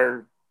here,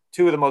 are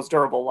two of the most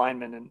durable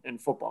linemen in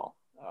football.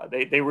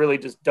 They really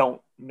just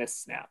don't miss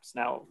snaps.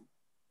 Now,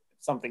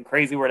 if something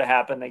crazy were to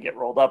happen, they get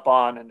rolled up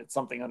on, and it's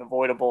something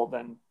unavoidable,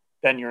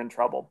 then you're in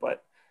trouble.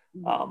 But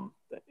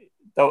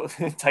though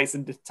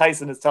Tyson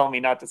is telling me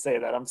not to say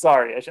that. I'm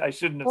sorry. I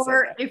shouldn't have said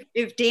that. Or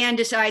if Dan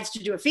decides to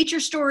do a feature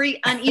story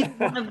on either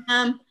one of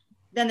them,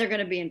 then they're going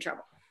to be in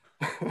trouble.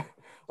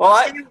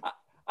 Well,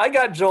 I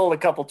got Joel a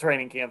couple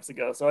training camps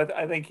ago, so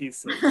I think he's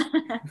safe.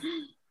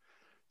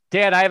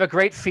 Dan, I have a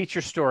great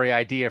feature story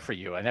idea for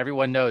you. And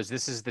everyone knows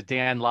this is the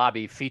Dan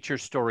Lobby feature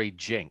story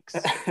jinx,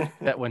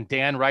 that when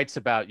Dan writes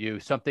about you,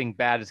 something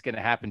bad is going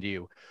to happen to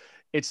you.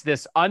 It's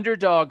this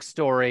underdog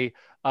story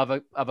of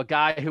a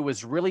guy who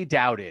was really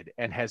doubted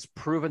and has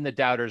proven the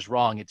doubters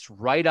wrong. It's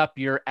right up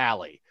your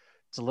alley.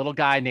 It's a little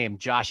guy named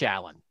Josh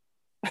Allen.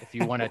 If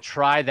you want to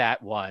try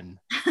that one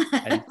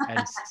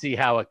and see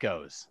how it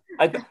goes.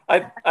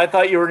 I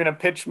thought you were going to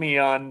pitch me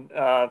on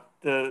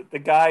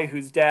the guy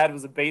whose dad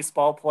was a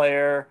baseball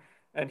player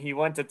and he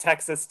went to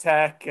Texas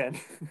Tech and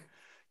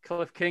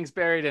Cliff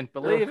Kingsbury didn't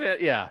believe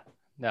it. Yeah,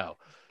 no,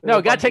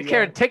 got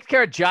to take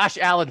care of Josh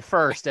Allen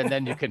first, and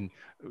then you can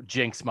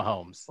jinx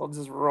Mahomes. We'll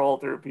just roll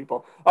through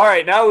people. All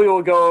right, now we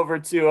will go over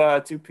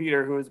to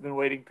Peter, who has been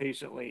waiting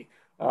patiently.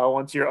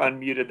 Once you're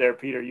unmuted there,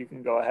 Peter, you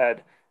can go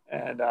ahead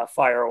and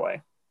fire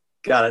away.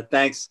 Got it.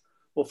 Thanks.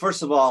 Well,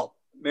 first of all,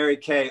 Mary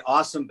Kay,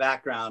 awesome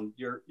background.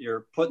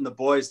 You're putting the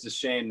boys to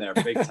shame there,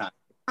 big time.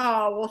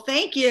 Oh, well,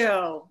 thank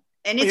you.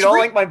 And it's you don't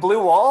like my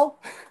blue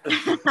wall?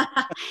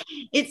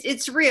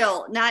 it's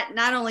real.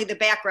 Not only the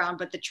background,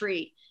 but the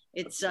tree.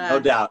 It's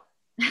no doubt.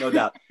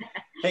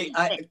 Hey,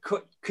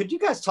 could you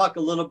guys talk a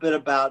little bit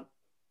about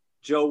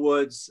Joe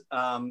Woods?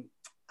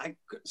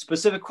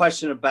 Specific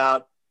question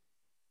about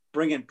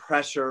bringing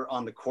pressure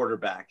on the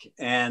quarterback.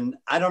 And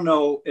I don't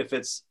know if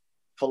it's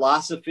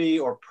philosophy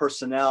or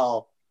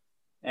personnel.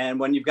 And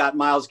when you've got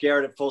Myles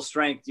Garrett at full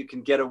strength, you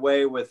can get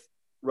away with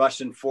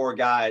rushing four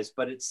guys.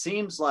 But it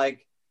seems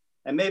like,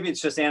 and maybe it's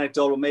just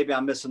anecdotal, maybe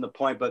I'm missing the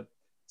point, but it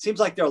seems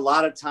like there are a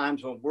lot of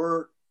times when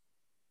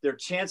there are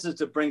chances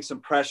to bring some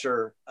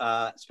pressure,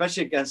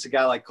 especially against a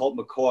guy like Colt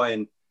McCoy,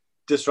 and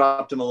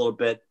disrupt him a little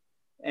bit.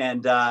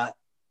 And the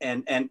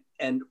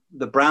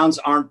Browns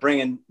aren't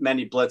bringing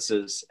many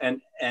blitzes.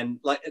 And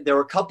like there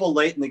were a couple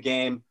late in the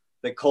game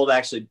that Colt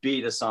actually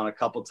beat us on a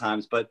couple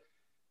times. But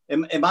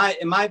am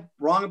I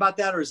wrong about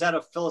that? Or is that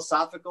a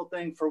philosophical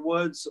thing for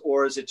Woods?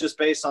 Or is it just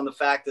based on the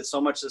fact that so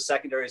much of the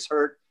secondary is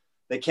hurt,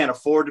 they can't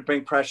afford to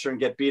bring pressure and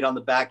get beat on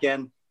the back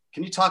end?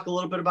 Can you talk a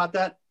little bit about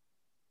that?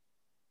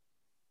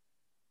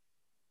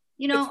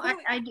 Go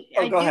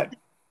ahead.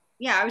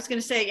 Yeah, I was going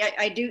to say,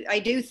 I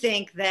do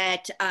think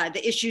that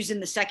the issues in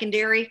the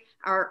secondary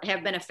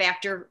have been a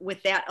factor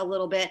with that a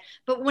little bit.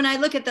 But when I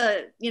look at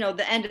the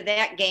end of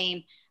that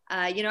game,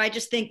 I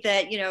just think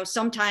that,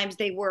 sometimes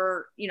they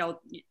were,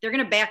 they're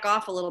going to back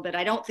off a little bit.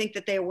 I don't think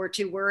that they were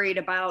too worried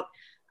about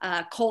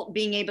Colt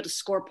being able to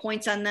score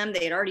points on them.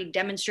 They had already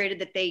demonstrated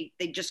that they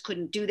just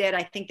couldn't do that.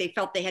 I think they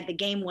felt they had the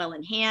game well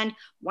in hand.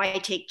 Why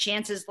take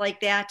chances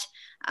like that?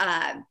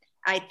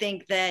 I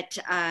think that,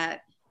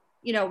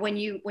 when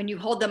you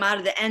hold them out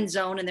of the end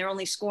zone and they're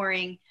only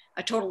scoring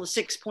a total of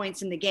 6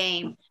 points in the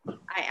game,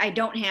 I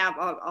don't have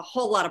a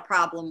whole lot of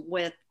problem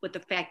with the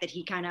fact that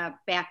he kind of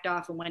backed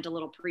off and went a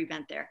little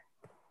prevent there.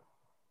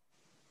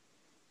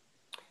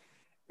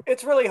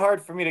 It's really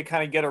hard for me to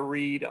kind of get a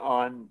read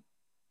on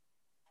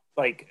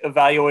like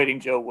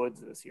evaluating Joe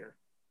Woods this year.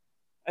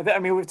 I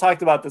mean, we've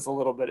talked about this a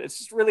little bit. It's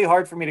just really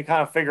hard for me to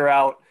kind of figure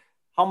out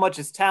how much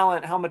is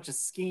talent, how much is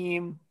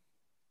scheme.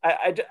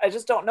 I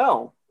just don't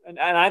know. And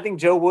I think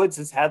Joe Woods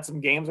has had some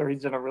games where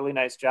he's done a really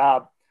nice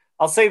job.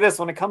 I'll say this,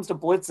 when it comes to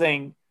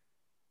blitzing,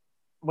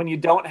 when you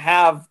don't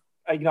have,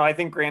 I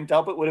think Grant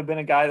Delpit would have been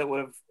a guy that would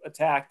have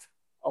attacked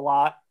a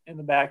lot in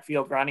the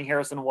backfield. Ronnie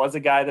Harrison was a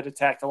guy that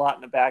attacked a lot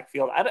in the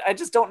backfield. I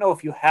just don't know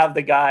if you have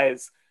the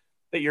guys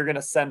that you're going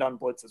to send on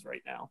blitzes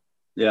right now.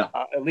 Yeah.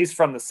 At least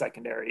from the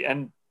secondary.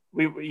 And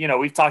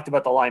we've talked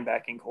about the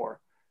linebacking core.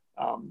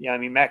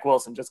 Mac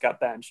Wilson just got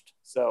benched.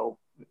 So,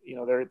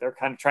 they're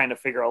kind of trying to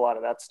figure a lot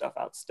of that stuff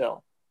out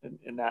still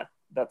in that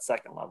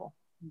second level.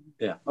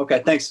 Yeah.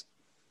 Okay. Thanks.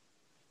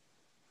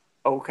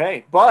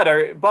 Okay.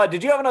 Bud,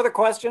 did you have another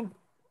question?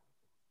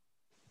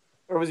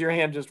 Or was your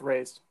hand just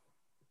raised?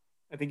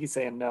 I think he's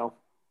saying no.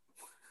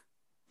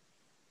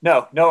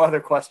 No other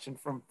question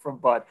from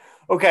Bud.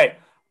 Okay.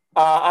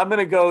 I'm going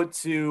to go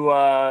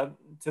to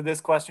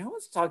this question. Who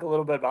wants to talk a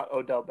little bit about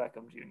Odell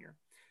Beckham Jr.?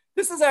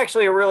 This is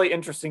actually a really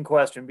interesting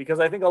question because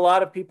I think a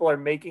lot of people are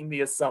making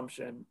the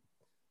assumption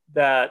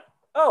that,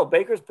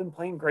 Baker's been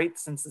playing great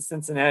since the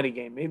Cincinnati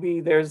game. Maybe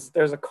there's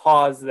a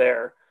cause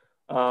there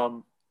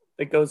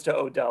that goes to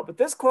Odell. But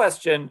this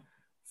question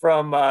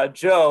from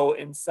Joe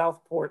in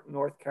Southport,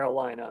 North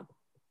Carolina,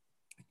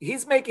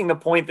 he's making the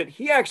point that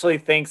he actually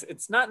thinks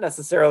it's not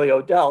necessarily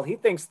Odell. He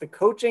thinks the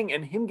coaching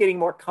and him getting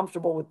more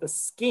comfortable with the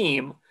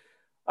scheme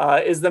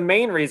is the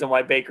main reason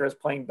why Baker is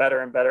playing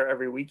better and better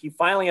every week. He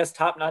finally has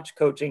top-notch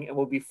coaching. It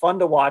will be fun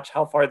to watch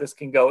how far this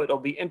can go. It'll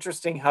be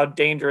interesting how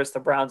dangerous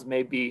the Browns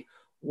may be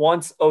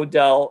once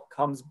Odell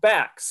comes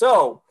back.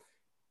 So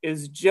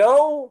is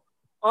Joe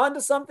onto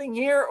something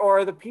here, or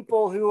are the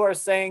people who are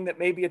saying that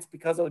maybe it's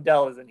because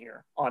Odell isn't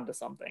here onto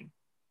something?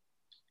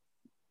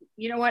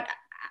 You know what?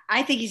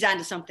 I think he's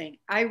onto something.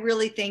 I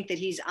really think that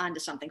he's onto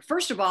something.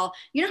 First of all,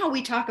 you know how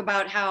we talk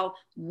about how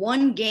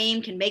one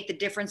game can make the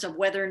difference of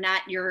whether or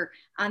not you're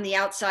on the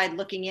outside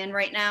looking in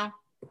right now?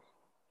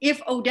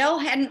 If Odell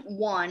hadn't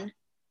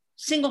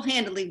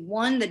single-handedly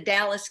won the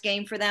Dallas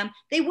game for them,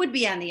 they would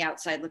be on the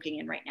outside looking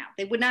in right now.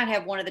 They would not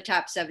have one of the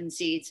top 7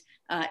 seeds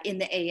in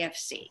the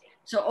AFC.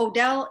 So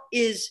Odell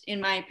is,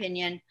 in my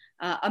opinion,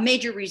 a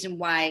major reason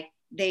why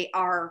they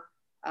are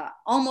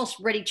almost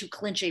ready to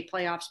clinch a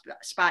playoff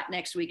spot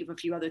next week if a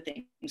few other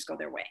things go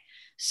their way.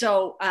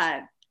 So,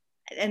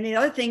 and the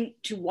other thing,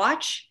 to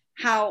watch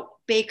how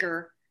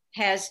Baker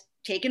has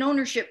taken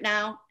ownership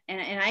now,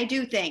 and I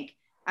do think,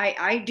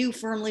 I do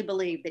firmly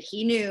believe that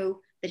he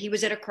knew that he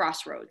was at a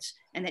crossroads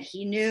and that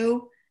he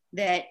knew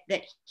that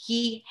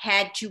he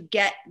had to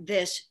get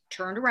this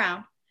turned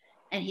around,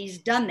 and he's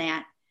done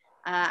that.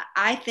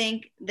 I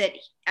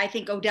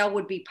think Odell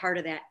would be part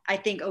of that. I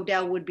think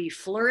Odell would be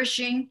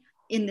flourishing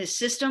in this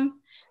system.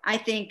 I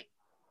think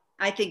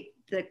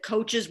the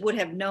coaches would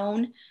have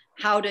known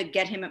how to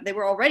get him. They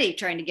were already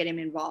trying to get him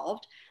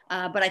involved,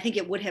 but I think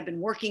it would have been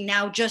working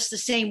now just the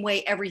same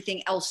way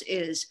everything else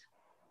is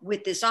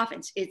with this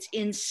offense. It's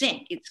in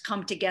sync. It's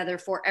come together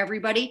for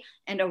everybody,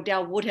 and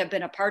Odell would have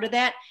been a part of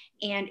that.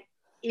 And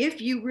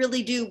if you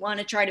really do want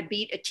to try to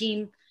beat a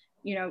team,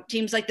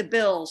 teams like the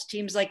Bills,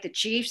 teams like the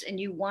Chiefs, and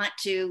you want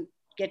to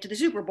get to the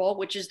Super Bowl,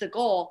 which is the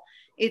goal,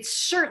 it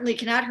certainly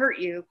cannot hurt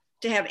you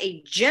to have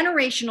a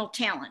generational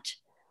talent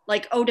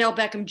like Odell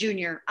Beckham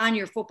Jr. on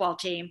your football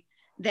team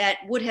that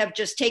would have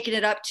just taken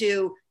it up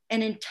to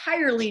an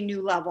entirely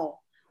new level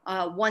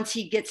once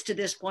he gets to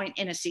this point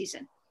in a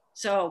season.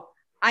 So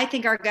I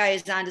think our guy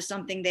is onto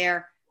something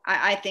there.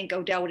 I think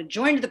Odell would have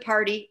joined the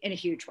party in a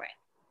huge way.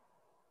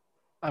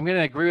 I'm going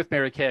to agree with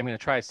Mary Kay. I'm going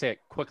to try to say it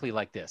quickly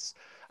like this.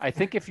 I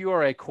think if you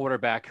are a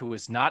quarterback who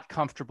is not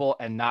comfortable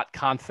and not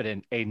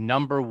confident, a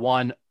number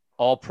one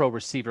all-pro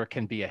receiver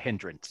can be a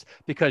hindrance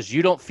because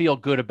you don't feel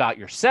good about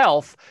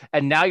yourself.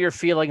 And now you're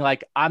feeling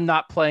like, I'm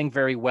not playing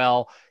very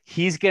well.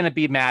 He's going to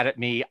be mad at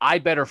me. I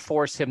better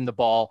force him the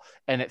ball.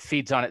 And it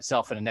feeds on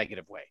itself in a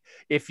negative way.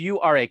 If you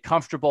are a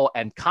comfortable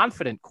and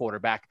confident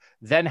quarterback,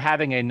 then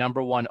having a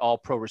number one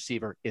all-pro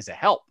receiver is a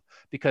help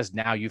because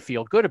now you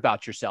feel good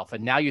about yourself.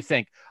 And now you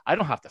think, I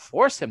don't have to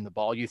force him the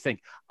ball. You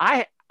think,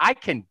 I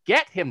can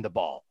get him the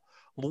ball.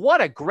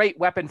 What a great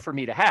weapon for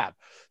me to have.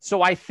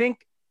 So I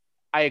think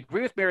I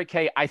agree with Mary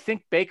Kay. I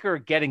think Baker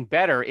getting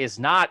better is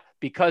not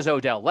because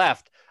Odell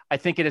left. I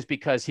think it is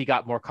because he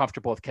got more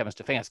comfortable with Kevin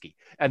Stefanski.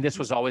 And this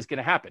was always going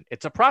to happen.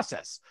 It's a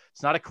process.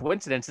 It's not a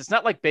coincidence. It's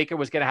not like Baker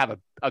was going to have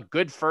a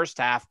good first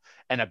half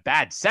and a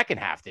bad second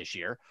half this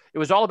year. It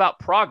was all about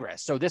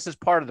progress. So this is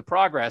part of the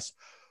progress.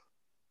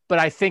 But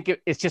I think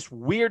it's just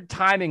weird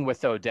timing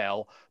with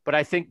Odell. But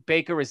I think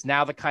Baker is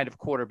now the kind of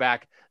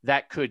quarterback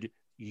that could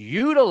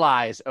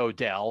utilize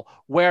Odell,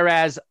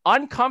 whereas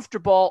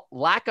uncomfortable,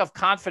 lack of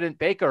confident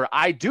Baker,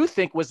 I do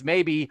think was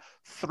maybe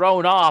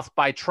thrown off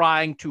by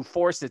trying to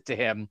force it to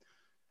him.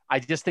 I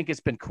just think it's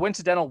been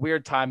coincidental,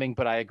 weird timing,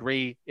 but I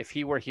agree. If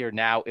he were here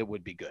now, it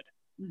would be good.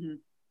 Mm-hmm.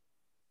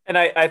 And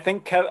I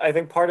think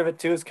part of it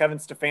too is Kevin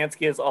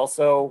Stefanski is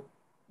also,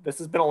 this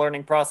has been a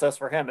learning process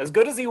for him. As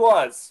good as he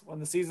was when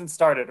the season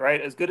started,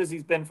 right? As good as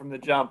he's been from the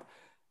jump,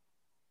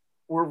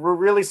 we're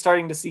really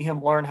starting to see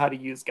him learn how to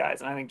use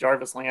guys. And I think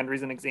Jarvis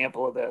Landry's an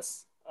example of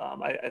this.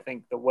 I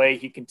think the way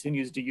he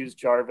continues to use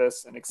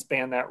Jarvis and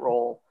expand that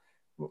role,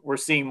 we're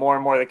seeing more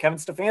and more that Kevin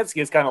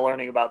Stefanski is kind of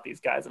learning about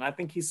these guys. And I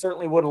think he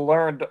certainly would have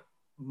learned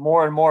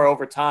more and more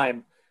over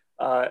time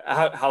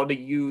how to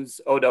use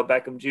Odell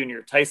Beckham Jr.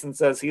 Tyson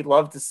says he'd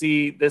love to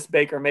see this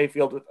Baker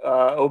Mayfield with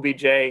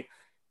OBJ.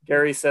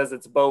 Gary says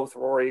it's both.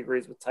 Rory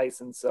agrees with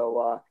Tyson.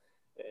 So,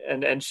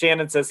 and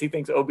Shannon says he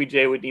thinks OBJ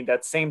would need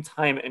that same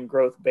time and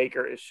growth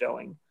Baker is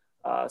showing.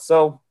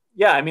 So,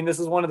 yeah, I mean, this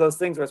is one of those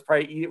things where it's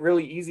probably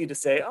really easy to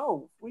say,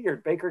 oh,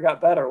 weird, Baker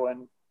got better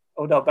when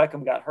Odell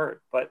Beckham got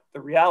hurt. But the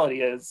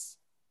reality is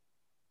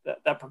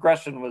that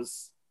progression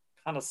was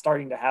kind of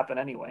starting to happen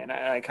anyway. And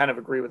I kind of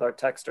agree with our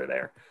texter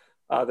there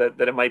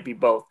that it might be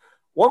both.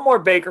 One more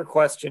Baker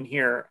question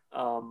here,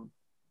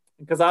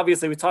 because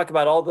obviously we talk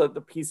about all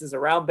the pieces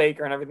around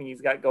Baker and everything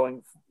he's got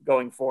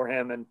going for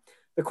him. And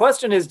the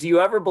question is, do you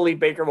ever believe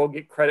Baker will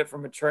get credit for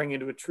maturing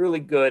into a truly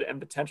good and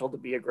potential to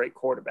be a great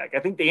quarterback? I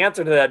think the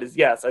answer to that is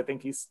yes. I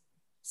think he's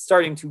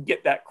starting to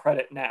get that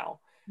credit now.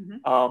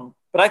 Mm-hmm.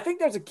 But I think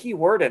there's a key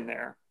word in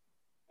there,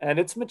 and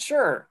it's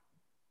mature.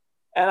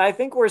 And I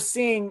think we're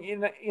seeing,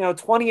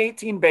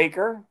 2018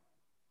 Baker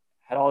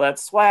had all that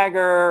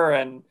swagger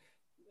and,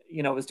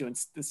 was doing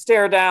the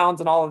stare downs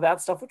and all of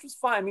that stuff, which was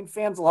fine. I mean,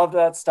 fans loved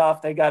that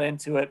stuff. They got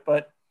into it.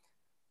 But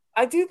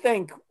I do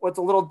think what's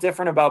a little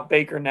different about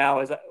Baker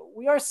now is that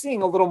we are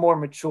seeing a little more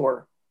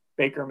mature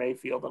Baker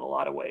Mayfield in a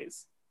lot of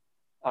ways.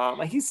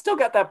 He's still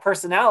got that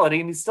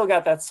personality and he's still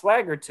got that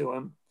swagger to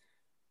him.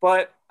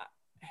 But,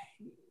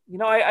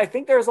 I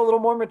think there's a little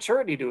more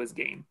maturity to his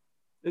game.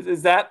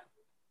 Is that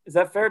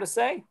fair to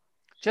say?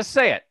 Just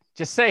say it.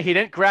 Just say he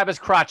didn't grab his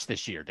crotch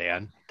this year,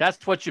 Dan.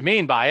 That's what you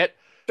mean by it.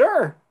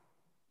 Sure.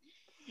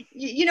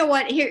 You know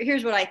what?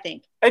 Here's what I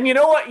think. And you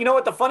know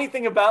what the funny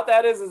thing about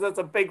that is that's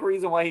a big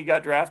reason why he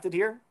got drafted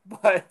here.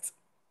 But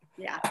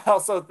yeah, I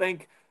also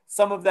think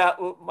some of that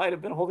might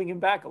have been holding him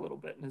back a little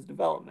bit in his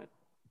development.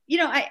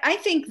 I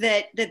think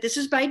that this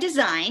is by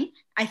design.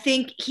 I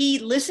think he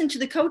listened to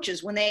the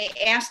coaches when they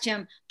asked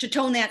him to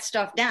tone that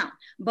stuff down.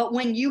 But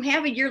when you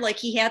have a year like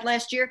he had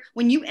last year,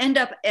 when you end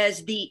up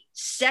as the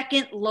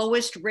second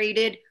lowest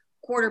rated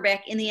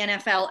quarterback in the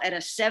NFL at a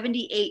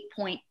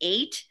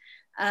 78.8,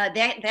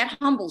 that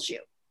humbles you.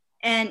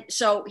 And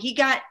so he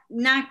got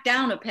knocked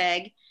down a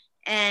peg.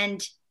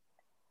 And,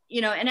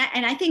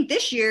 and I think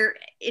this year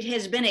it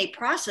has been a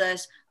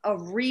process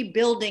of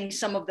rebuilding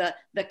some of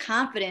the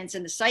confidence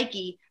and the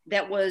psyche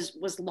that was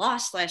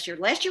lost last year.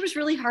 Last year was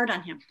really hard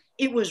on him.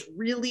 It was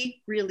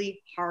really,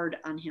 really hard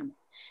on him.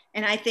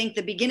 And I think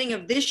the beginning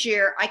of this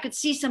year, I could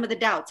see some of the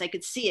doubts. I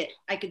could see it.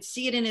 I could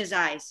see it in his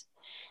eyes.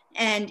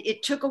 And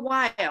it took a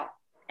while.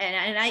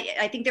 And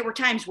I think there were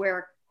times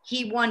where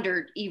he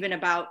wondered even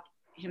about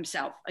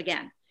himself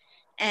again.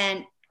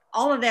 And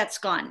all of that's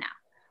gone now.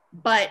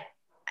 But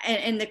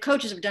and the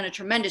coaches have done a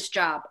tremendous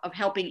job of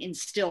helping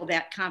instill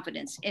that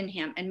confidence in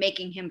him and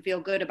making him feel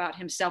good about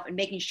himself and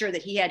making sure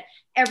that he had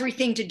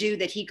everything to do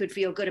that he could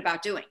feel good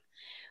about doing.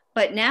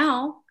 But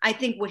now I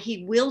think what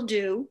he will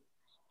do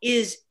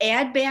is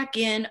add back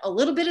in a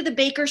little bit of the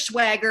Baker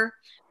swagger,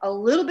 a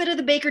little bit of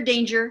the Baker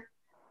danger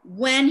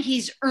when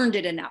he's earned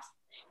it enough.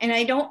 And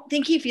I don't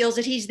think he feels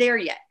that he's there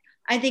yet.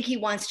 I think he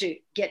wants to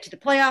get to the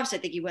playoffs. I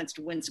think he wants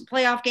to win some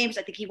playoff games.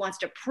 I think he wants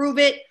to prove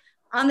it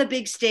on the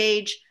big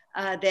stage.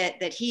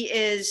 That he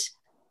is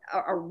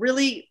a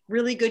really,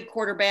 really good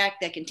quarterback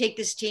that can take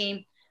this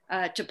team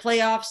to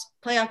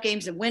playoff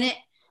games and win it.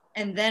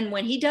 And then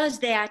when he does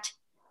that,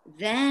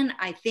 then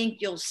I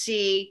think you'll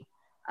see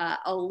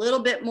a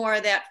little bit more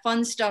of that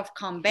fun stuff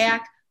come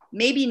back.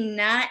 Maybe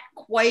not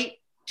quite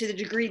to the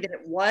degree that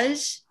it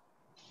was,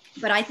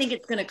 but I think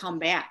it's going to come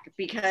back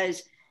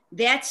because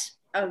that's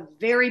a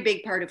very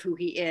big part of who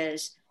he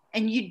is.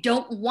 And you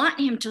don't want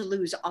him to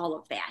lose all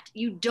of that.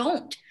 You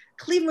don't.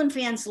 Cleveland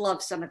fans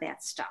love some of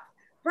that stuff.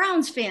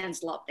 Browns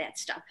fans love that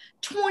stuff.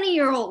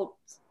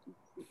 20-year-olds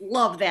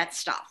love that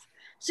stuff.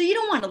 So you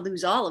don't want to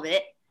lose all of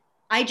it.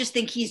 I just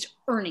think he's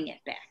earning it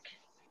back.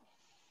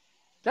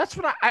 That's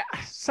what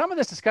some of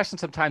this discussion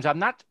sometimes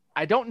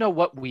I don't know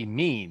what we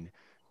mean.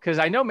 Because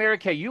I know, Mary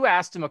Kay, you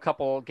asked him a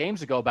couple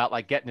games ago about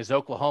like getting his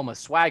Oklahoma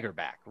swagger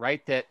back,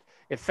 right? That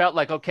it felt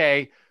like,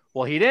 okay,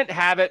 well, he didn't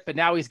have it, but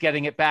now he's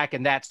getting it back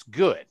and that's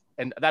good.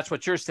 And that's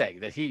what you're saying,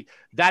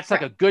 that's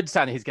like a good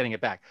sign that he's getting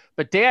it back.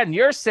 But Dan,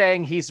 you're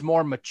saying he's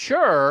more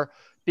mature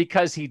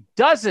because he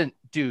doesn't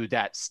do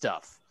that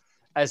stuff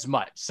as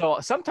much. So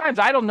sometimes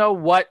I don't know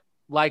what,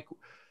 like,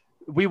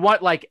 we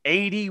want like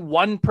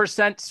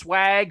 81%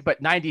 swag,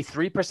 but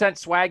 93%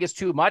 swag is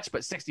too much,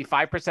 but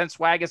 65%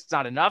 swag is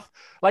not enough.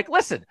 Like,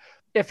 listen,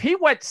 if he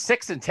went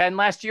 6-10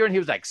 last year and he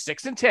was like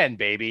 6-10,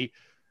 baby,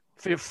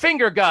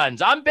 finger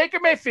guns, I'm Baker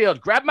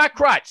Mayfield, grab my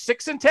crotch,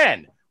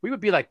 6-10, we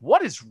would be like,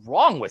 what is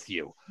wrong with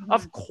you?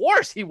 Of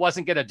course he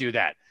wasn't going to do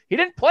that. He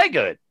didn't play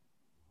good.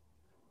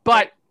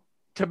 But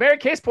to Mary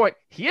Kay's point,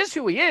 he is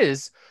who he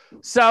is.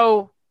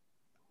 So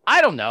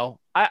I don't know.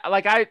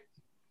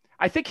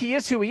 I think he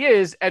is who he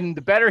is, and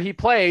the better he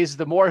plays,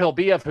 the more he'll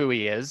be of who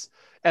he is.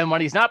 And when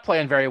he's not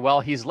playing very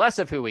well, he's less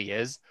of who he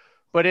is.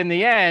 But in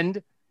the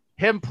end,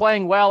 him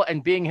playing well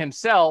and being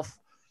himself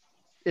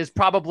is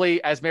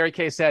probably, as Mary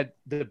Kay said,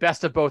 the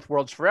best of both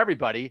worlds for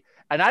everybody.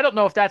 And I don't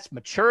know if that's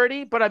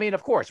maturity, but I mean,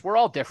 of course, we're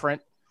all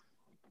different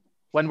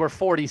when we're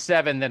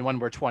 47 than when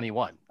we're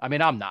 21. I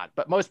mean, I'm not,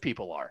 but most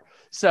people are.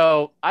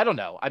 So I don't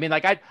know. I mean,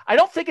 like, I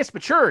don't think it's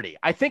maturity.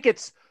 I think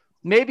it's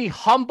maybe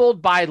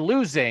humbled by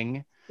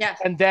losing. Yes.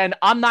 And then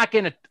I'm not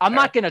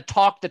gonna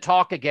talk the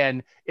talk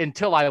again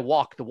until I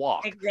walk the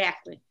walk.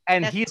 Exactly.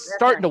 And he's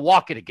starting to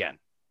walk it again.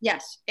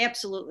 Yes,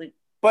 absolutely.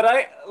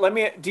 But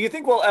do you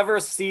think we'll ever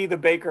see the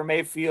Baker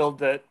Mayfield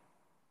that,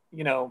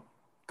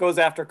 goes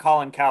after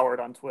Colin Cowherd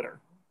on Twitter?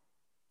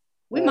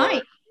 We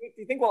might. Do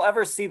you think we'll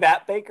ever see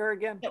that Baker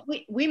again?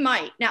 We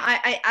might. Now,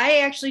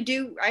 I actually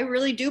do. I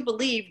really do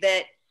believe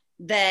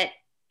that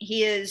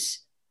he is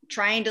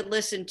trying to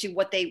listen to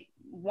what they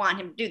want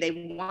him to do.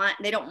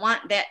 They don't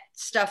want that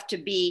stuff to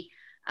be,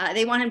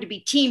 they want him to be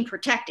team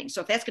protecting.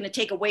 So if that's going to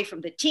take away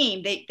from the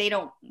team, they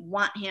don't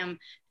want him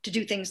to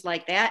do things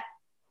like that.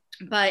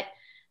 But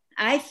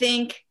I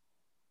think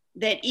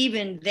that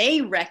even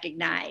they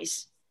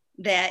recognize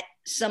that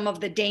some of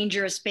the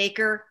dangerous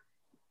Baker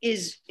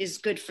is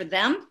good for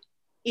them.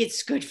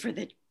 It's good for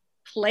the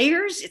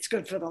players. It's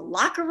good for the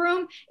locker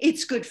room.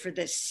 It's good for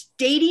the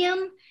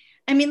stadium.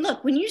 I mean,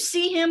 look, when you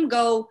see him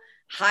go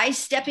high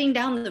stepping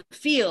down the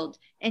field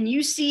and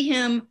you see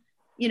him,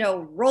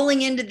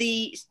 rolling into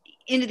the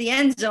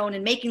end zone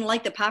and making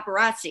like the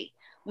paparazzi,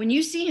 when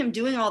you see him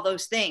doing all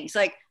those things,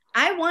 like,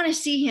 I want to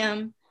see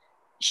him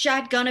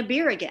shotgun a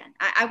beer again.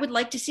 I would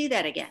like to see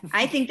that again.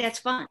 I think that's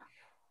fun.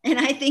 And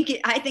I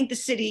think the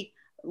city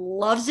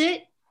loves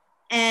it.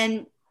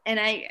 And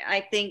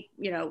I think,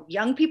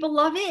 young people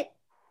love it.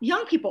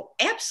 Young people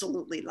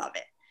absolutely love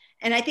it.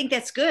 And I think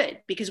that's good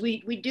because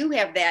we do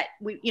have that.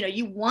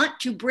 You want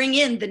to bring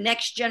in the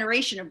next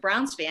generation of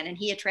Browns fan, and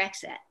he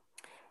attracts that.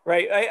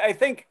 Right. I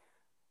think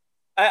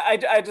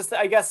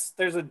I guess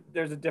there's a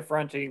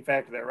differentiating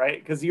factor there,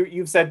 right? Because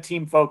you've said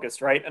team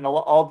focused, right? And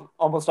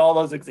almost all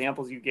those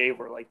examples you gave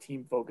were like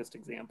team focused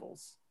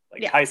examples,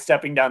 like high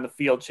stepping down the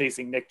field,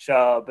 chasing Nick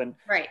Chubb, and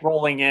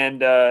rolling in.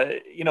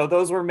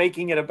 Those were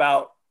making it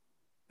about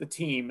the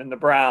team and the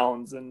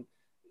Browns, and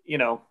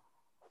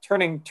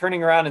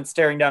turning around and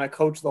staring down a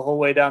coach the whole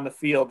way down the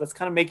field. That's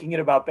kind of making it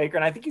about Baker.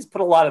 And I think he's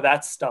put a lot of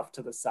that stuff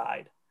to the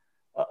side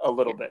a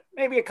little bit.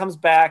 Maybe it comes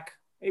back.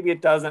 Maybe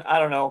it doesn't. I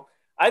don't know.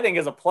 I think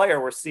as a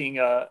player, we're seeing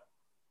a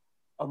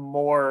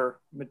more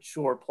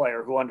mature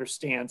player who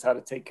understands how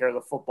to take care of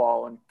the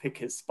football and pick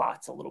his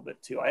spots a little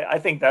bit too. I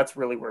think that's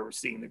really where we're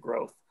seeing the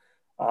growth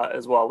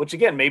as well, which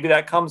again, maybe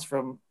that comes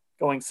from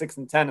going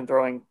 6-10 and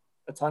throwing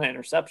a ton of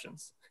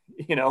interceptions.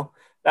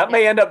 That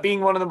may end up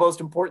being one of the most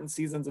important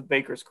seasons of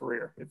Baker's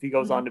career if he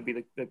goes on to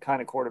be the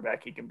kind of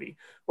quarterback he can be.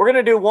 We're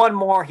going to do one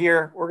more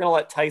here. We're going to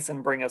let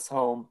Tyson bring us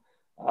home.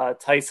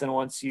 Tyson,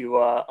 once you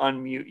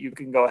unmute, you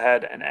can go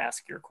ahead and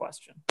ask your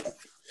question.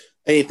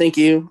 Hey, thank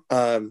you.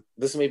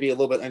 This may be a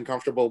little bit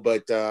uncomfortable,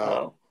 but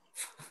well,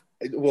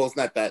 it's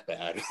not that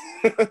bad.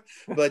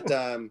 But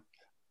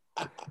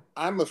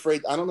I'm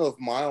afraid, I don't know if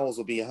Miles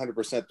will be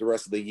 100% the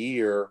rest of the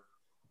year.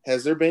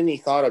 Has there been any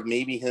thought of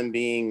maybe him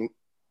being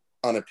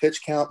on a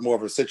pitch count, more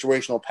of a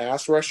situational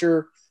pass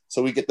rusher,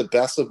 so we get the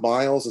best of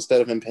Miles instead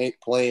of him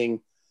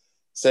playing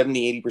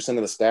 70-80%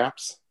 of the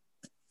snaps?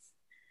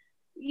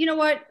 You know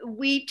what?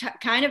 We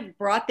kind of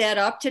brought that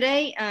up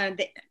today.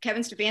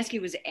 Kevin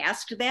Stefanski was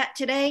asked that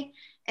today,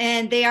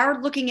 and they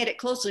are looking at it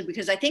closely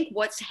because I think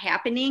what's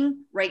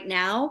happening right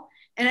now,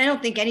 and I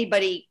don't think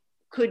anybody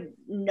could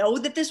know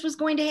that this was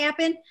going to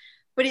happen,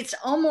 but it's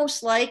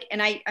almost like, and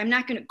I'm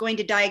not going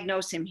to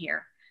diagnose him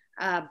here,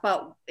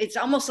 but it's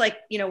almost like,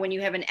 when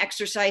you have an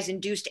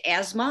exercise-induced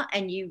asthma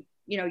and you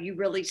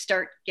really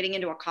start getting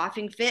into a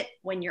coughing fit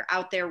when you're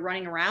out there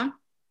running around.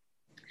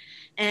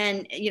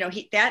 And,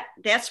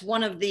 that's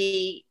one of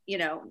the,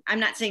 I'm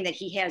not saying that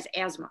he has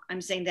asthma.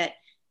 I'm saying that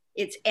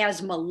it's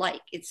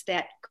asthma-like. It's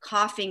that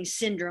coughing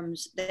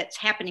syndromes that's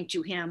happening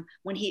to him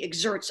when he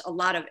exerts a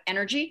lot of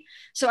energy.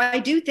 So I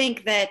do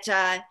think that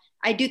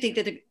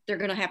they're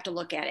going to have to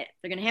look at it.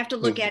 They're going to have to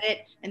look at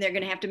it, and they're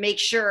going to have to make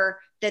sure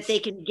that they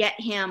can get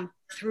him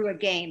through a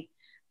game,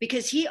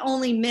 because he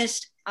only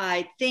missed,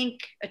 I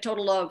think, a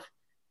total of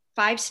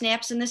 5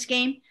 snaps in this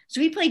game. So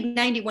he played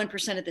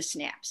 91% of the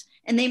snaps,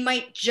 and they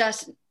might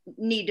just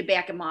need to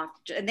back him off.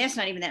 And that's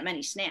not even that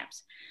many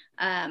snaps.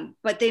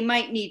 But they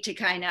might need to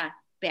kind of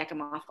back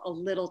him off a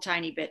little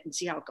tiny bit and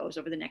see how it goes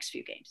over the next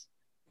few games.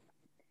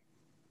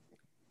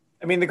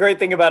 I mean, the great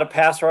thing about a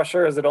pass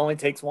rusher is it only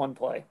takes one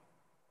play.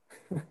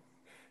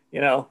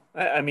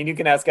 I mean, you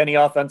can ask any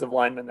offensive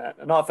lineman that.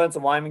 An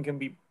offensive lineman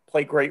can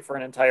play great for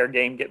an entire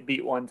game, get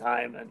beat one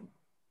time, and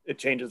it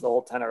changes the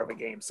whole tenor of a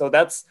game. So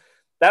that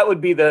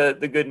would be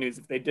the good news.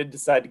 If they did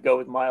decide to go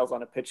with Miles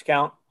on a pitch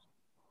count,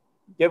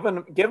 give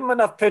him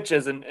enough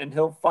pitches and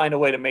he'll find a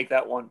way to make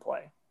that one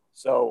play.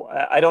 So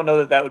I don't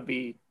know that would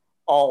be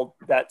all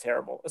that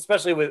terrible,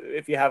 especially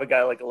if you have a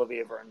guy like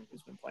Olivier Vernon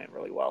who's been playing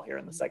really well here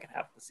in the second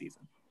half of the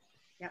season.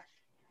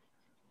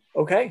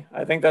 Okay,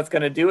 I think that's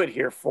going to do it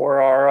here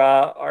for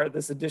our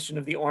this edition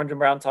of the Orange and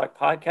Brown Talk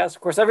podcast.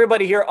 Of course,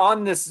 everybody here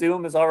on this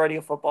Zoom is already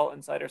a Football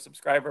Insider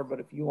subscriber, but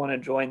if you want to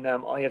join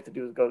them, all you have to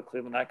do is go to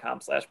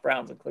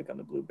cleveland.com/Browns and click on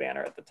the blue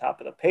banner at the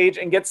top of the page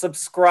and get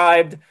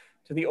subscribed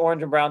to the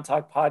Orange and Brown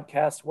Talk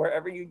podcast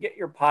wherever you get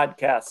your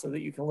podcasts so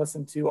that you can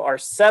listen to our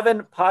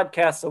 7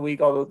 podcasts a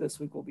week, although this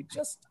week will be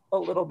just a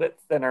little bit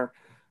thinner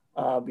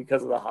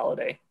because of the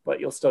holiday, but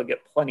you'll still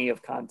get plenty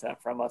of content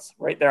from us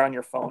right there on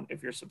your phone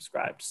if you're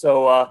subscribed.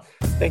 So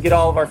thank you to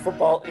all of our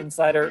Football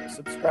Insider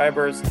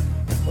subscribers,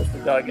 both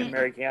for Doug and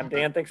Mary Cam.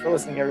 Dan, thanks for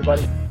listening,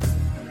 everybody.